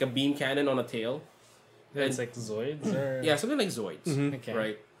has like a beam cannon on a tail. It's like Zoids or Yeah, something like Zoids. Okay.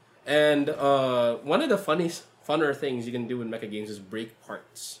 Right. And one of the funner things you can do in Mecha Games is break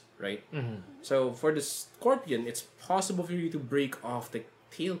parts, right? So for the scorpion, it's possible for you to break off the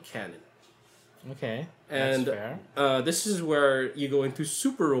tail cannon. Okay. And That's fair. this is where you go into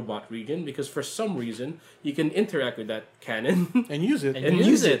Super Robot region because for some reason you can interact with that cannon And use it. And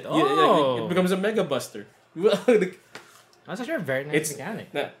use it. It becomes a Mega Buster. That's actually a very nice It's mechanic.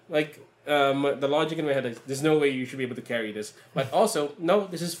 like the logic in my head is there's no way you should be able to carry this. But also, no,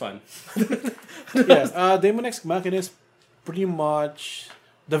 this is fun. Yeah, Demon X Machina is pretty much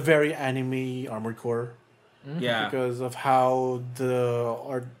the very anime Armored Core Yeah. because of how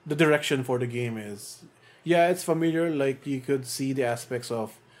the direction for the game is. Yeah, it's familiar. Like you could see the aspects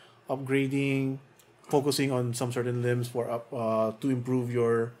of upgrading, focusing on some certain limbs for to improve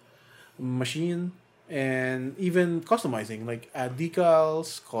your machine, and even customizing. Like add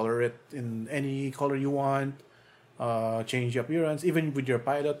decals, color it in any color you want, change the appearance. Even with your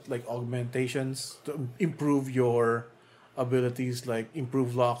pilot, like augmentations to improve your abilities, like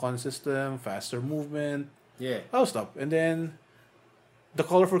improve lock-on system, faster movement, Yeah. all stuff. And then the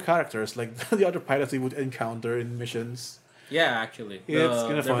colorful characters, like the other pilots you would encounter in missions. Yeah, actually. It's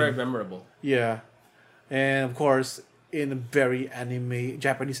kinda they're fun. very memorable. Yeah, and of course, in a very anime,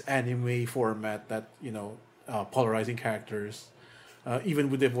 Japanese anime format, that polarizing characters, even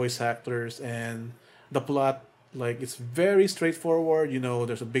with the voice actors and the plot, like it's very straightforward.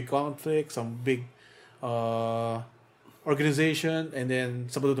 There's a big conflict, some big organization, and then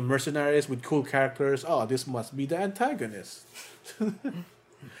some of the mercenaries with cool characters. Oh, this must be the antagonist.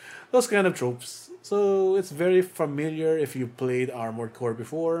 Those kind of tropes. So it's very familiar if you played Armored Core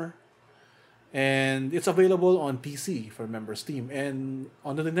before. And it's available on PC, if I remember, Steam, and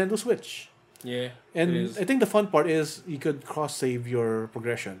on the Nintendo Switch. Yeah. And it is. I think the fun part is you could cross save your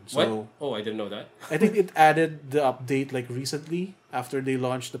progression. So What? Oh, I didn't know that. I think it added the update like recently after they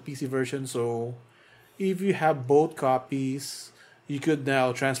launched the PC version. So if you have both copies, you could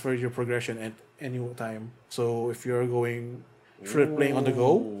now transfer your progression at any time. So if you're playing on the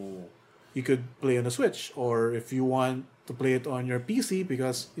go, Ooh. you could play on the Switch, or if you want to play it on your PC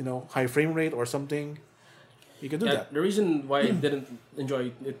because high frame rate or something, you can do Yeah, that. the reason why I didn't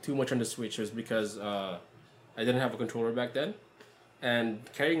enjoy it too much on the Switch was because I didn't have a controller back then, and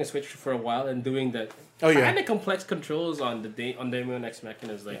carrying a Switch for a while and doing that Oh, yeah. kind of complex controls on Demon X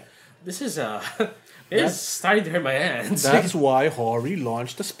Machina is like, Yeah. this is it's starting to hurt my hands. That's why Hori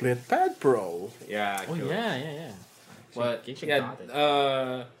launched the Split Pad Pro. yeah. Oh actually. yeah. But Geisha yeah, got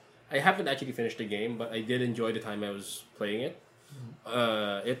it. I haven't actually finished the game, but I did enjoy the time I was playing it.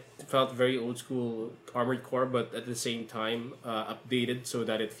 It felt very old school Armored Core, but at the same time updated so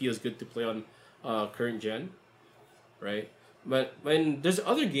that it feels good to play on current gen, right? But when there's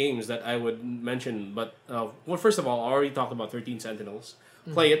other games that I would mention, but well, first of all, I already talked about 13 Sentinels.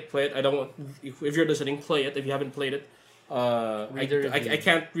 Play it. I don't want if you're listening, play it. If you haven't played it, I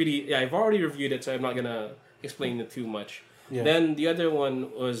can't really. Yeah, I've already reviewed it, so I'm not gonna explain it too much. Yeah. Then the other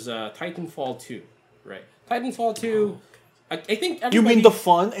one was Titanfall 2, right? Titanfall 2, I think everybody... You mean the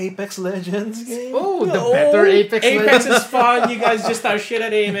fun Apex Legends game? Oh, the better Apex Apex Legends. is fun. You guys just are shit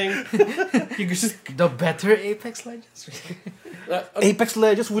at aiming. You just... The better Apex Legends. Apex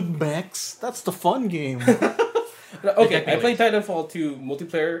Legends with mechs? That's the fun game. Okay, I played Titanfall 2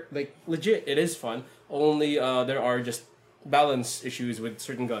 multiplayer. Like, legit, it is fun. Only there are just balance issues with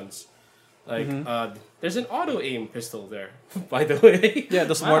certain guns. Like, there's an auto aim pistol there, by the way. Yeah,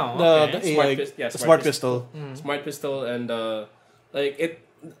 the smart, Wow, okay. the Smart AI, pis- yeah, the smart smart pistol. Smart pistol, and like it,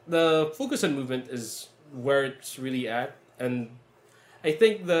 the focus on movement is where it's really at, and I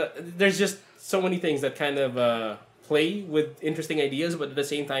think there's just so many things that kind of play with interesting ideas, but at the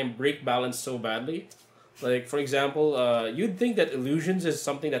same time break balance so badly. Like for example, you'd think that illusions is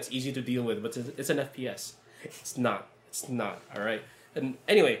something that's easy to deal with, but it's an FPS. It's not. It's not. All right. And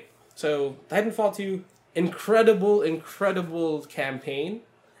anyway, so Titanfall 2, incredible campaign,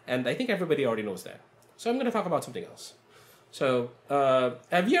 and I think everybody already knows that. So I'm gonna talk about something else. So,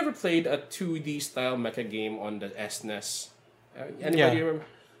 have you ever played a 2D style mecha game on the SNES? Anybody Yeah. remember?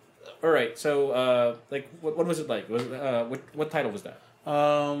 All right. So, like, what was it like? What title was that?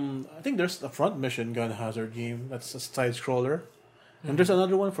 I think there's a front mission gun hazard game that's a side scroller, and there's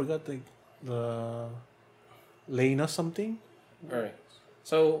another one. I forgot the Lena something. All right.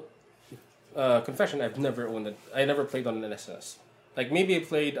 So, confession: I've never owned it. I never played on an SNES. Like maybe I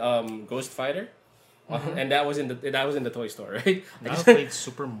played Ghost Fighter, and that was in the toy store, right? I played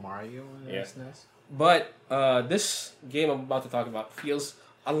Super Mario on the Yeah. SNES. But this game I'm about to talk about feels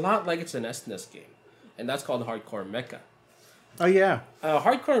a lot like it's an SNES game, and that's called Hardcore Mecha. Oh yeah,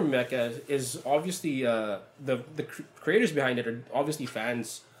 Hardcore Mecha is obviously the creators behind it are obviously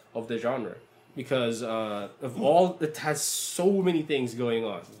fans of the genre because of all it has so many things going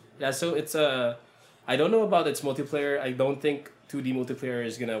on. Yeah, so it's I don't know about its multiplayer. I don't think 2D multiplayer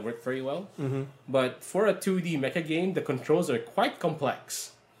is gonna work very well. But for a 2D mecha game, the controls are quite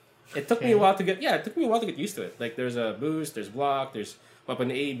complex. It took me a while to get used to it. Like there's a boost, there's block, there's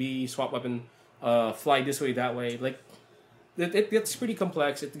weapon A, B, swap weapon, fly this way, that way. Like it gets pretty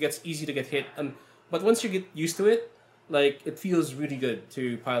complex. It gets easy to get hit, but once you get used to it, like it feels really good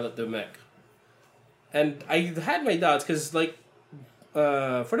to pilot the mech. And I had my doubts because for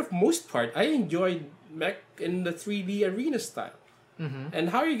the most part, I enjoyed mech in the 3D arena style. And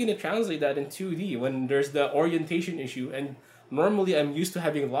how are you going to translate that in 2D when there's the orientation issue? And normally I'm used to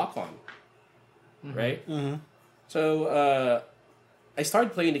having lock on, right? So I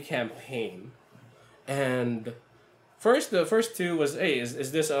started playing the campaign, and the first two was, hey,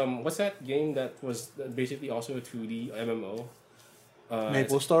 is this what's that game that was basically also a 2D MMO?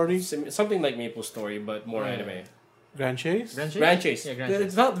 Maple Story? Something like Maple Story, but more anime. Grand Chase? Grand Chase. Yeah, Grand Chase.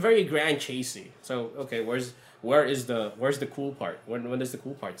 It's not very Grand Chasey. So okay, where is the cool part? When does the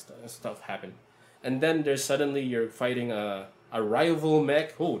cool part stuff happen? And then there's suddenly you're fighting a rival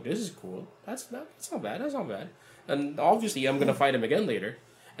mech. Oh, this is cool. That's not bad. That's not bad. And obviously I'm gonna fight him again later.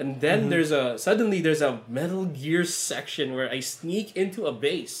 And then there's a Metal Gear section where I sneak into a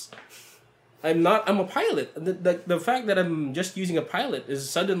base. I'm a pilot. The fact that I'm just using a pilot is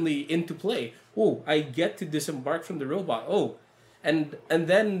suddenly into play. Oh, I get to disembark from the robot. Oh, and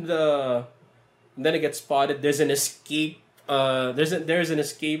then I get spotted. There's an escape. There's an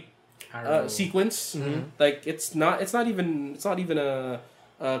escape sequence. Like it's not even a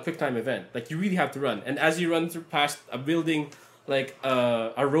quick time event. Like you really have to run. And as you run through past a building, like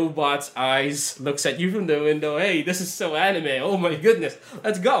a robot's eyes looks at you from the window. Hey, this is so anime. Oh my goodness,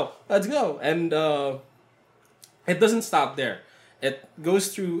 let's go. And it doesn't stop there. It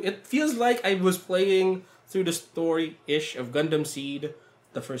goes through. It feels like I was playing through the story-ish of Gundam Seed,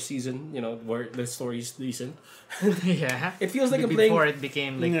 the first season. You know, where the story's decent. Yeah. It feels like I'm before playing. it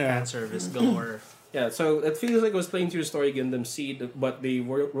became like fan service galore. Yeah, so it feels like I was playing through the story Gundam Seed, but they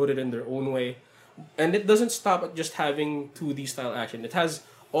wrote it in their own way. And it doesn't stop at just having 2D style action. It has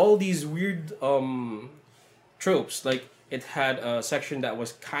all these weird tropes. Like it had a section that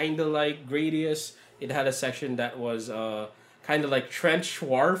was kind of like Gradius. It had a section that was kind of like trench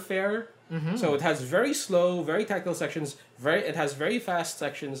warfare. So it has very slow, very tactical sections. It has very fast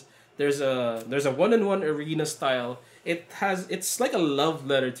sections. There's a one-on-one arena style. It's like a love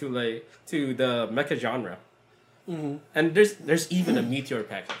letter to the mecha genre. And there's even a meteor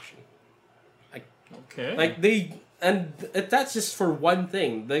pack section. Okay. That's just for one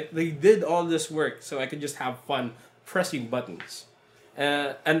thing. They did all this work so I could just have fun pressing buttons.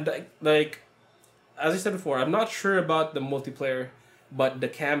 And as I said before, I'm not sure about the multiplayer, but the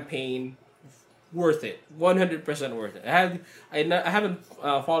campaign, worth it. 100% worth it. I haven't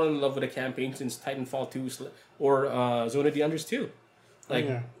fallen in love with a campaign since Titanfall 2 or Zone of the Unders 2.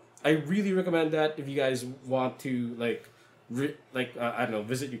 I really recommend that if you guys want to I don't know,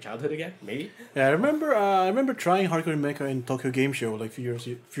 visit your childhood again, maybe. Yeah, I remember trying Hardcore Mecha in Tokyo Game Show like few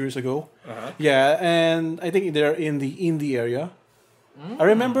years ago. Uh-huh. Yeah, and I think they're in the indie area. I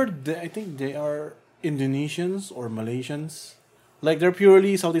remember I think they are Indonesians or Malaysians. Like they're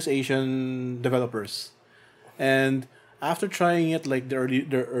purely Southeast Asian developers. And after trying it like their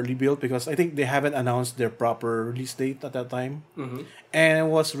early build, because I think they haven't announced their proper release date at that time. And I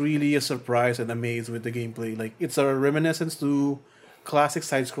was really surprised and amazed with the gameplay. Like it's a reminiscence to classic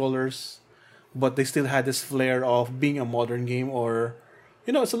side scrollers, but they still had this flair of being a modern game, or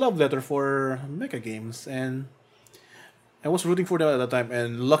it's a love letter for Mecha Games. And I was rooting for them at that time,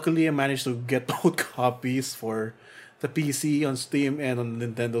 and luckily I managed to get both copies for the PC on Steam and on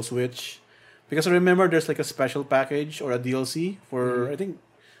Nintendo Switch. Because I remember there's like a special package or a DLC for, I think,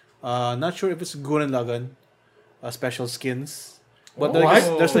 not sure if it's Gurren Lagann, special skins. But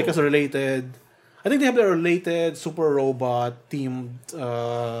there's like a related, I think they have the related Super Robot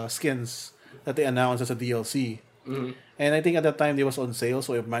themed skins that they announced as a DLC. And I think at that time they was on sale,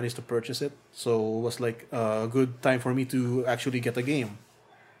 so I managed to purchase it. So it was like a good time for me to actually get the game.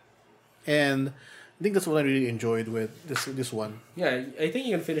 And I think that's what I really enjoyed with this one. Yeah, I think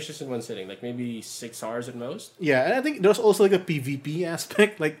you can finish this in one sitting, like maybe 6 hours at most. Yeah, and I think there's also like a PvP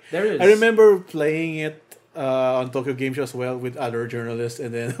aspect. Like there is. I remember playing it on Tokyo Game Show as well with other journalists,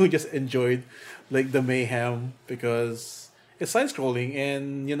 and then we just enjoyed like the mayhem because it's side scrolling,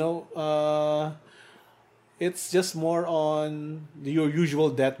 and it's just more on your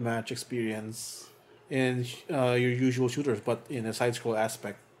usual deathmatch experience in your usual shooters, but in a side scroll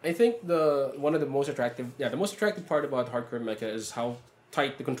aspect. I think the most attractive part about Hardcore Mecha is how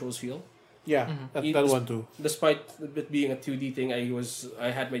tight the controls feel. Yeah, that one too. Despite it being a 2D thing, I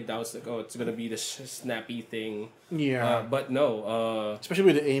had my doubts like, it's gonna be this snappy thing. Yeah, but no. Especially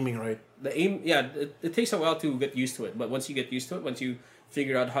with the aiming, right? The aim, yeah, it takes a while to get used to it. But once you get used to it, once you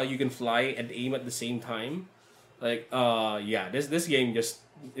figure out how you can fly and aim at the same time, this game just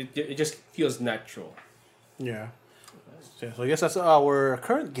feels natural. Yeah. Yeah, so I guess that's our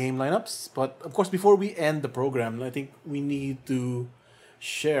current game lineups. But of course, before we end the program, I think we need to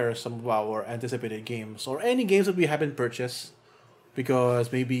share some of our anticipated games or any games that we haven't purchased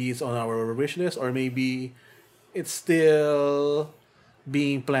because maybe it's on our wish list or maybe it's still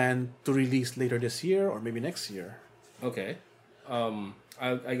being planned to release later this year or maybe next year. Okay.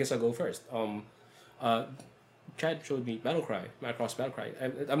 I guess I'll go first. Uh, Chad showed me Macross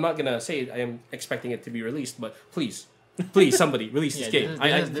Battlecry. I'm not gonna say I am expecting it to be released, but please, somebody release this game.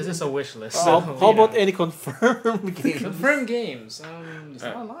 This is a wish list. So, How about any confirmed games? confirmed games? There's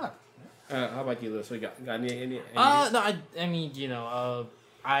not a lot. How about you, Liz? We got any No, I mean,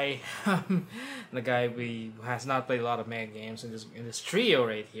 I am the guy who has not played a lot of Mega games in this trio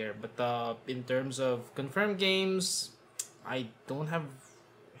right here. But in terms of confirmed games, I don't have.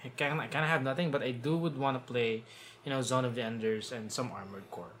 I kind of have nothing, but I would want to play, Zone of the Enders and some Armored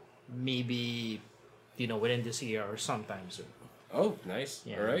Core. Maybe, within this year or sometime soon. Oh, nice.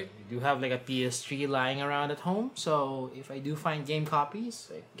 Yeah, All right. I do have like a PS3 lying around at home, so if I do find game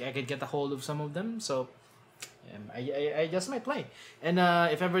copies, I could get a hold of some of them. So I just might play. And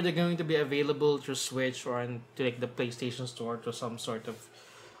if ever they're going to be available through Switch or to like the PlayStation Store to some sort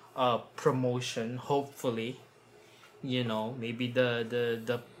of promotion, hopefully, maybe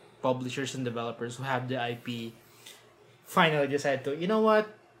the publishers and developers who have the IP finally decide to, what?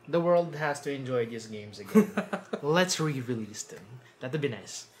 The world has to enjoy these games again. Let's re-release them. That would be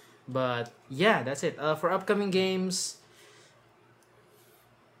nice. But yeah, that's it. For upcoming games,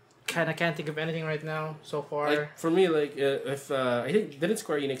 kind of can't think of anything right now so far. Like, for me, if I think didn't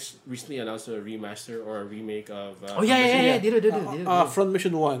Square Enix recently announce a remaster or a remake of? Oh yeah. They did. Front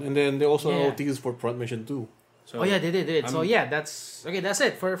Mission 1, and then they also Yeah. teased for Front Mission 2. So, They did. So yeah, that's okay. That's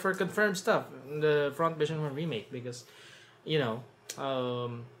it for confirmed stuff. The Front Mission 1 remake because,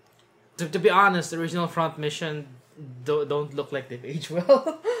 to be honest, the original Front Mission don't look like they've aged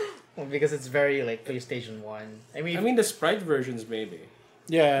well because it's very like PlayStation 1. I mean, the sprite versions maybe.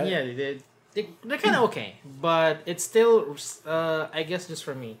 Yeah. yeah, they're kind of okay, but it's still, I guess, just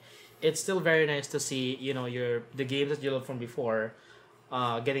for me, it's still very nice to see the games that you loved from before,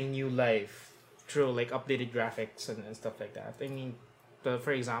 getting new life through like updated graphics and stuff like that. I mean,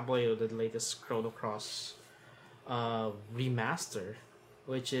 for example, the latest Chrono Cross remaster,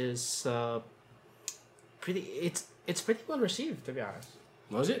 which is pretty. It's pretty well received, to be honest.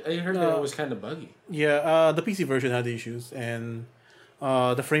 Was it? I heard that it was kind of buggy. Yeah, the PC version had issues and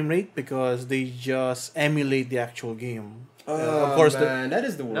the frame rate because they just emulate the actual game. Of course, that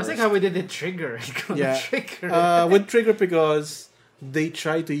is the worst. That's like how we did the Trigger. Yeah. Trigger. With Trigger because they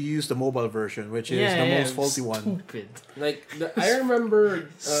tried to use the mobile version, which is the most faulty one. Stupid. I remember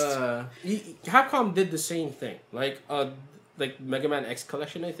Capcom did the same thing. Like Mega Man X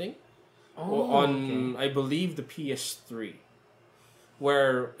Collection, I think. On I believe the PS3,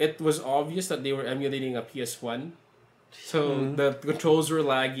 where it was obvious that they were emulating a PS1, so the controls were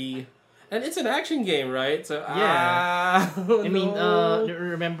laggy, and it's an action game, right? So Yeah. I mean, no.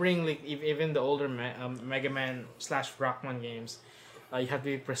 remembering like even the older Mega Man / Rockman games, you have to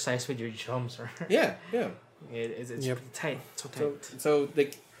be precise with your jumps, or yeah. it's Yep. pretty tight, so tight. So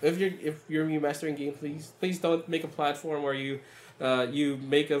like if you're remastering game, please don't make a platform where you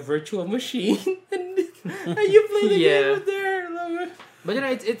make a virtual machine and you play the game with there. But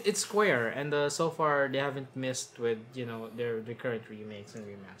it's Square, and so far they haven't missed with their current remakes and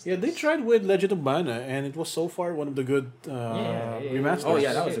remasters. Yeah, they tried with Legend of Mana, and it was so far one of the good remasters. Oh,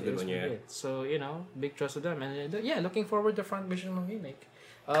 yeah, that was a good one, yeah. Good. So big trust to them, and looking forward to Front Mission remake.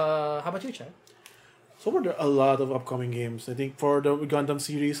 How about you, Chad? So there are a lot of upcoming games. I think for the Gundam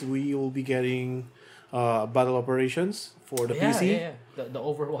series, we will be getting Battle Operations for the PC. Yeah. The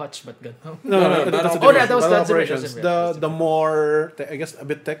Overwatch, but Gundam. No, that's a Oh, that different was Battle that's Operations. different. The more, I guess, a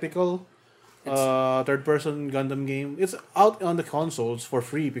bit technical third-person Gundam game. It's out on the consoles for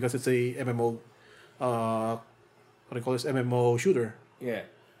free because it's a MMO. What do you call this? MMO shooter. Yeah.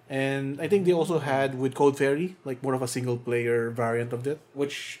 And I think they also had with Code Fairy, like more of a single-player variant of it.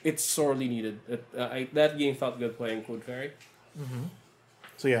 Which it's sorely needed. That game felt good playing Code Fairy. Mm-hmm.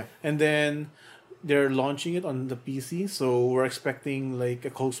 So yeah, and then they're launching it on the PC, so we're expecting like a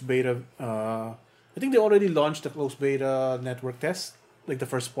closed beta. I think they already launched the closed beta network test, like the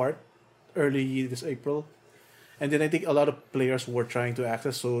first part, early this April. And then I think a lot of players were trying to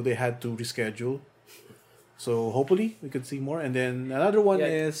access, so they had to reschedule. So hopefully we could see more. And then another one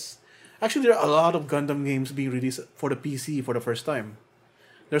is... Actually, there are a lot of Gundam games being released for the PC for the first time.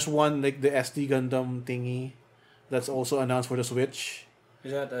 There's one like the SD Gundam thingy that's also announced for the Switch.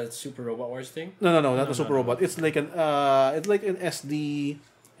 Is that a Super Robot Wars thing? No, not the Super Robot. It's like an SD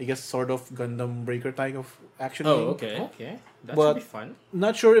I guess sort of Gundam Breaker type of action Oh, game. okay. Okay, that But- should be fun.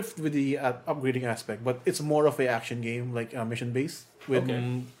 Not sure if with the upgrading aspect, but it's more of a action game, like mission based with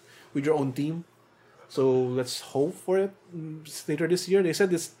Okay. with your own team. So let's hope for it later this year. They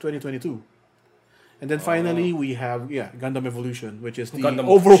said it's 2022. And then finally we have Gundam Evolution, which is the Gundam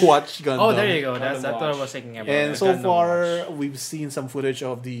Overwatch Gundam. Oh, there you go. That's Gundam what I Watch. was thinking about. And the so Gundam far Watch. we've seen some footage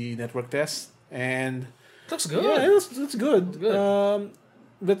of the network test, and Looks good. yeah, it's good. good.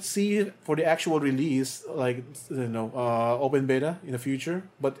 Let's see for the actual release, like open beta in the future.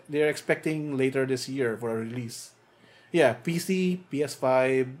 But they're expecting later this year for a release. Yeah, PC,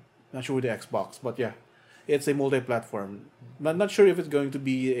 PS5, not sure with the Xbox, but yeah, it's a multi-platform. Not sure if it's going to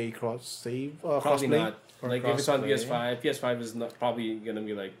be a cross-save, Probably crossplay. not. For Like if it's on crossplay. PS5 is not probably gonna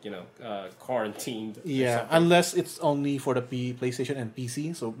be like quarantined. or Yeah, something. unless it's only for the PlayStation and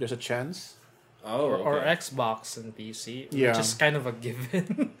PC, so there's a chance. Oh, or okay. Xbox and PC, Yeah. which is kind of a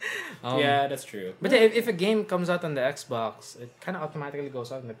given. Yeah, that's true. But if a game comes out on the Xbox, it kind of automatically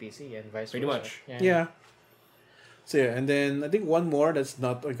goes out on the PC and vice Pretty versa. much. Yeah. So yeah, and then I think one more that's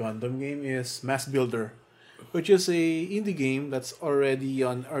not a Gundam game is Mass Builder, which is a indie game that's already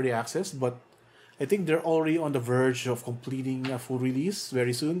on early access, but I think they're already on the verge of completing a full release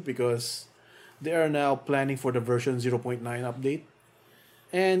very soon because they are now planning for the version 0.9 update.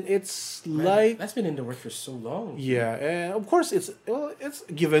 And it's Man, like that's been in the works for so long. yeah, and of course it's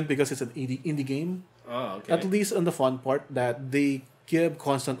given because it's an indie game. Oh, okay. At least on the fun part that they give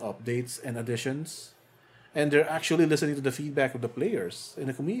constant updates and additions, and they're actually listening to the feedback of the players in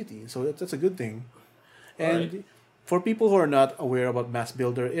the community. So that's a good thing. And Alright. for people who are not aware about Mass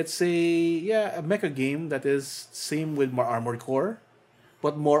Builder, it's a mecha game that is same with more Armored Core,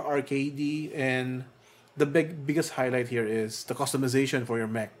 but more arcadey. And the biggest highlight here is the customization for your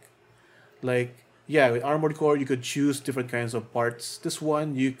mech. Like with Armored Core, you could choose different kinds of parts. This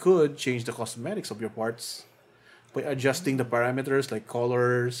one, you could change the cosmetics of your parts by adjusting the parameters like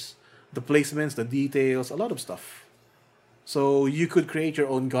colors, the placements, the details, a lot of stuff. So you could create your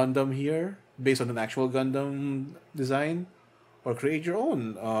own Gundam here based on an actual Gundam design, or create your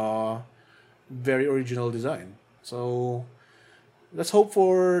own very original design. So let's hope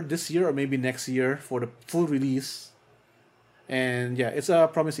for this year or maybe next year for the full release. And yeah, it's a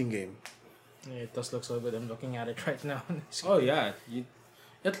promising game. Yeah, it does look so good. I'm looking at it right now. Oh yeah,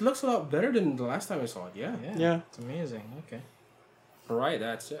 it looks a lot better than the last time I saw it. Yeah. Yeah. It's amazing. Okay. Right.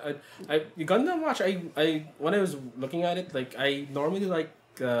 That's Gundam Watch. I when I was looking at it, like I normally like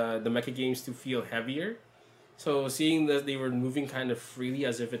the mecha games to feel heavier. So seeing that they were moving kind of freely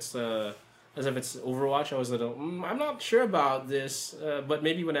as if it's Overwatch, I was a little. I'm not sure about this, but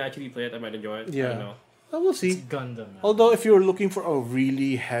maybe when I actually play it, I might enjoy it. I Yeah. don't know. We'll It's see. Gundam. Man. Although if you're looking for a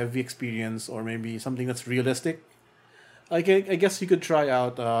really heavy experience or maybe something that's realistic, I guess you could try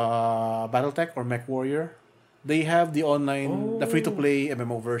out BattleTech or Mech Warrior. They have the online, the free-to-play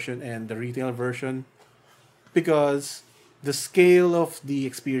MMO version and the retail version, because the scale of the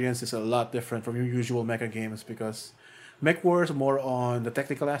experience is a lot different from your usual mecha games. Because Mech Warrior is more on the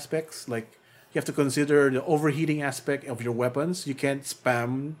technical aspects, like you have to consider the overheating aspect of your weapons. You can't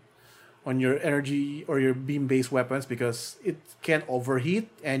spam on your energy or your beam-based weapons because it can overheat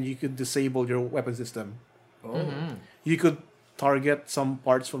and you could disable your weapon system. Oh. You could target some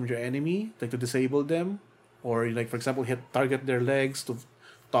parts from your enemy, like to disable them, or like for example, target their legs to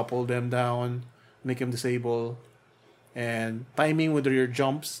topple them down, make them disable, and timing with your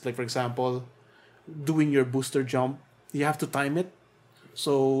jumps. Like for example, doing your booster jump, you have to time it.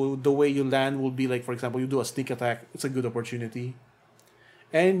 So the way you land will be like, for example, you do a sneak attack. It's a good opportunity,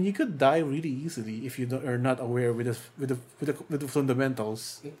 and you could die really easily if you are not aware with the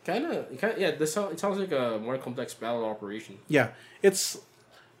fundamentals. Yeah. It sounds like a more complex battle operation. Yeah, it's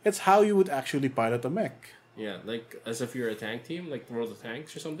how you would actually pilot a mech. Yeah, like as if you're a tank team, like the World of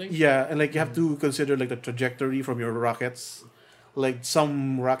Tanks or something. Yeah, and like you have to consider like the trajectory from your rockets. Like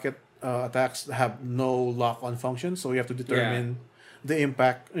some rocket attacks have no lock-on function, so you have to determine the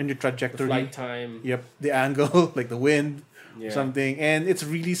impact and your The trajectory. flight time. Yep, the angle, like the wind, Yeah. something, and it's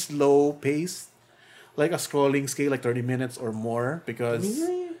really slow paced, like a scrolling scale, like 30 minutes or more, because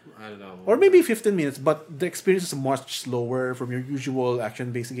I don't know. or maybe 15 minutes, but the experience is much slower from your usual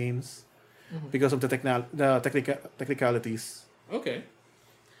action-based games because of the technicalities. Okay.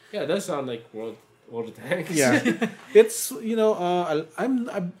 Yeah, it does sound like World of Tanks. Yeah, it's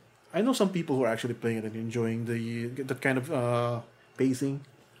I know some people who are actually playing it and enjoying that kind of pacing.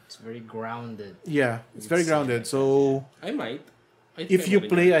 It's very grounded. Yeah, it's very grounded. So I might. I think if I you might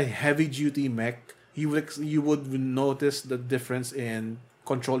play enjoy a heavy duty mech, you would notice the difference in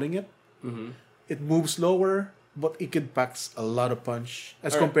controlling it. it. Mhm. It moves slower. but it could packs a lot of punch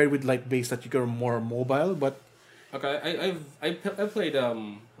as Alright. compared with light base that you are more mobile. But Okay, I've played a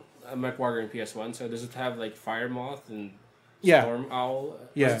Mech Warrior in PS1. So does it have like Fire Moth and yeah, Storm Owl?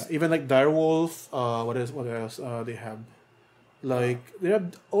 yeah, even like Direwolf. What else? They have like they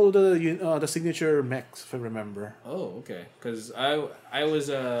have all the signature mechs if I remember. Oh, okay. Because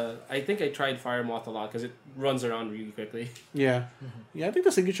I think I tried Fire Moth a lot because it runs around really quickly. Yeah, yeah. I think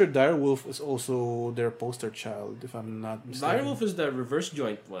the signature Direwolf is also their poster child, if I'm not mistaken. Direwolf is the reverse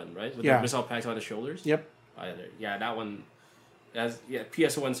joint one, right? With Yeah. the missile packs on the shoulders. Yep. Yeah, that one. Has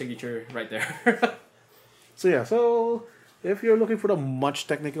PS1 signature right there. So if you're looking for the much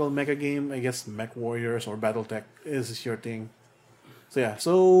technical mecha game, I guess Mech Warriors or BattleTech is your thing.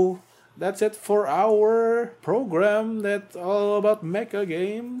 So that's it for our program that's all about mecha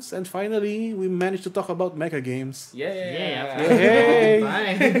games. And finally, we managed to talk about mecha games. Yeah. Hey!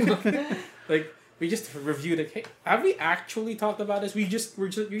 Fine. Like we just reviewed it. Hey, have we actually talked about this? You're just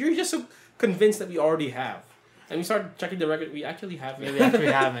so convinced that we already have. And we started checking the record. We actually haven't. Yeah, we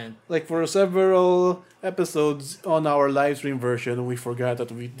actually haven't. Like for several episodes on our live stream version, we forgot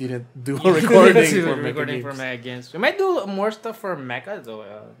that we didn't do a recording for mecha recording for games. Mecha Games. We might do more stuff for Mecha though.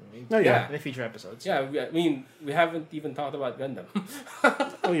 Maybe Oh, yeah. in the future episodes. Yeah, I mean, we haven't even talked about Gundam.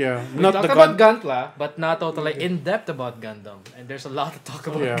 Oh yeah, We not talked the about gun. Gunpla, but not totally in depth about Gundam. And there's a lot to talk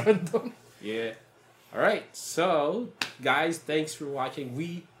about Yeah. Gundam. Yeah. All right. So, guys, thanks for watching.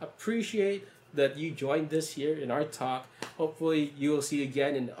 We appreciate that you joined us here in our talk. Hopefully, you will see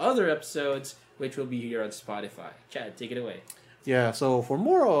again in other episodes, which will be here on Spotify. Chad, take it away. Yeah, so for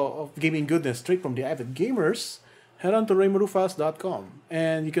more of gaming goodness straight from the avid gamers, head on to raymarufiles.com.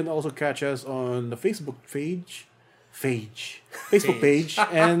 And you can also catch us on the Facebook page,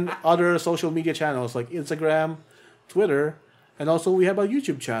 and other social media channels like Instagram, Twitter, and also we have a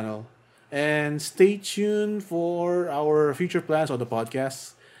YouTube channel. And stay tuned for our future plans on the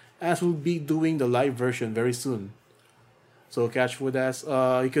podcast, as we'll be doing the live version very soon. So catch with us.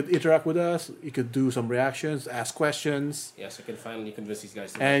 You could interact with us. You could do some reactions, ask questions. Yes, I can finally convince these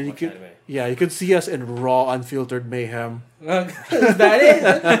guys to And you watch could, anime. you could see us in raw, unfiltered mayhem. Is that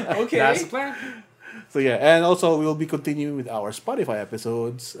it? Okay. That's the plan. So yeah, and also we'll be continuing with our Spotify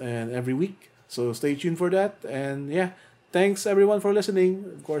episodes and every week. So stay tuned for that. And yeah, thanks everyone for listening.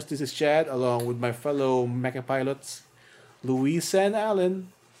 Of course, this is Chad along with my fellow mecha pilots, Luis and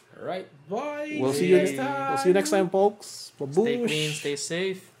Alan. All right. Bye. We'll see you next time, folks. Stay Baboosh. clean, stay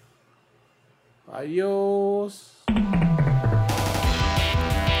safe. Adios.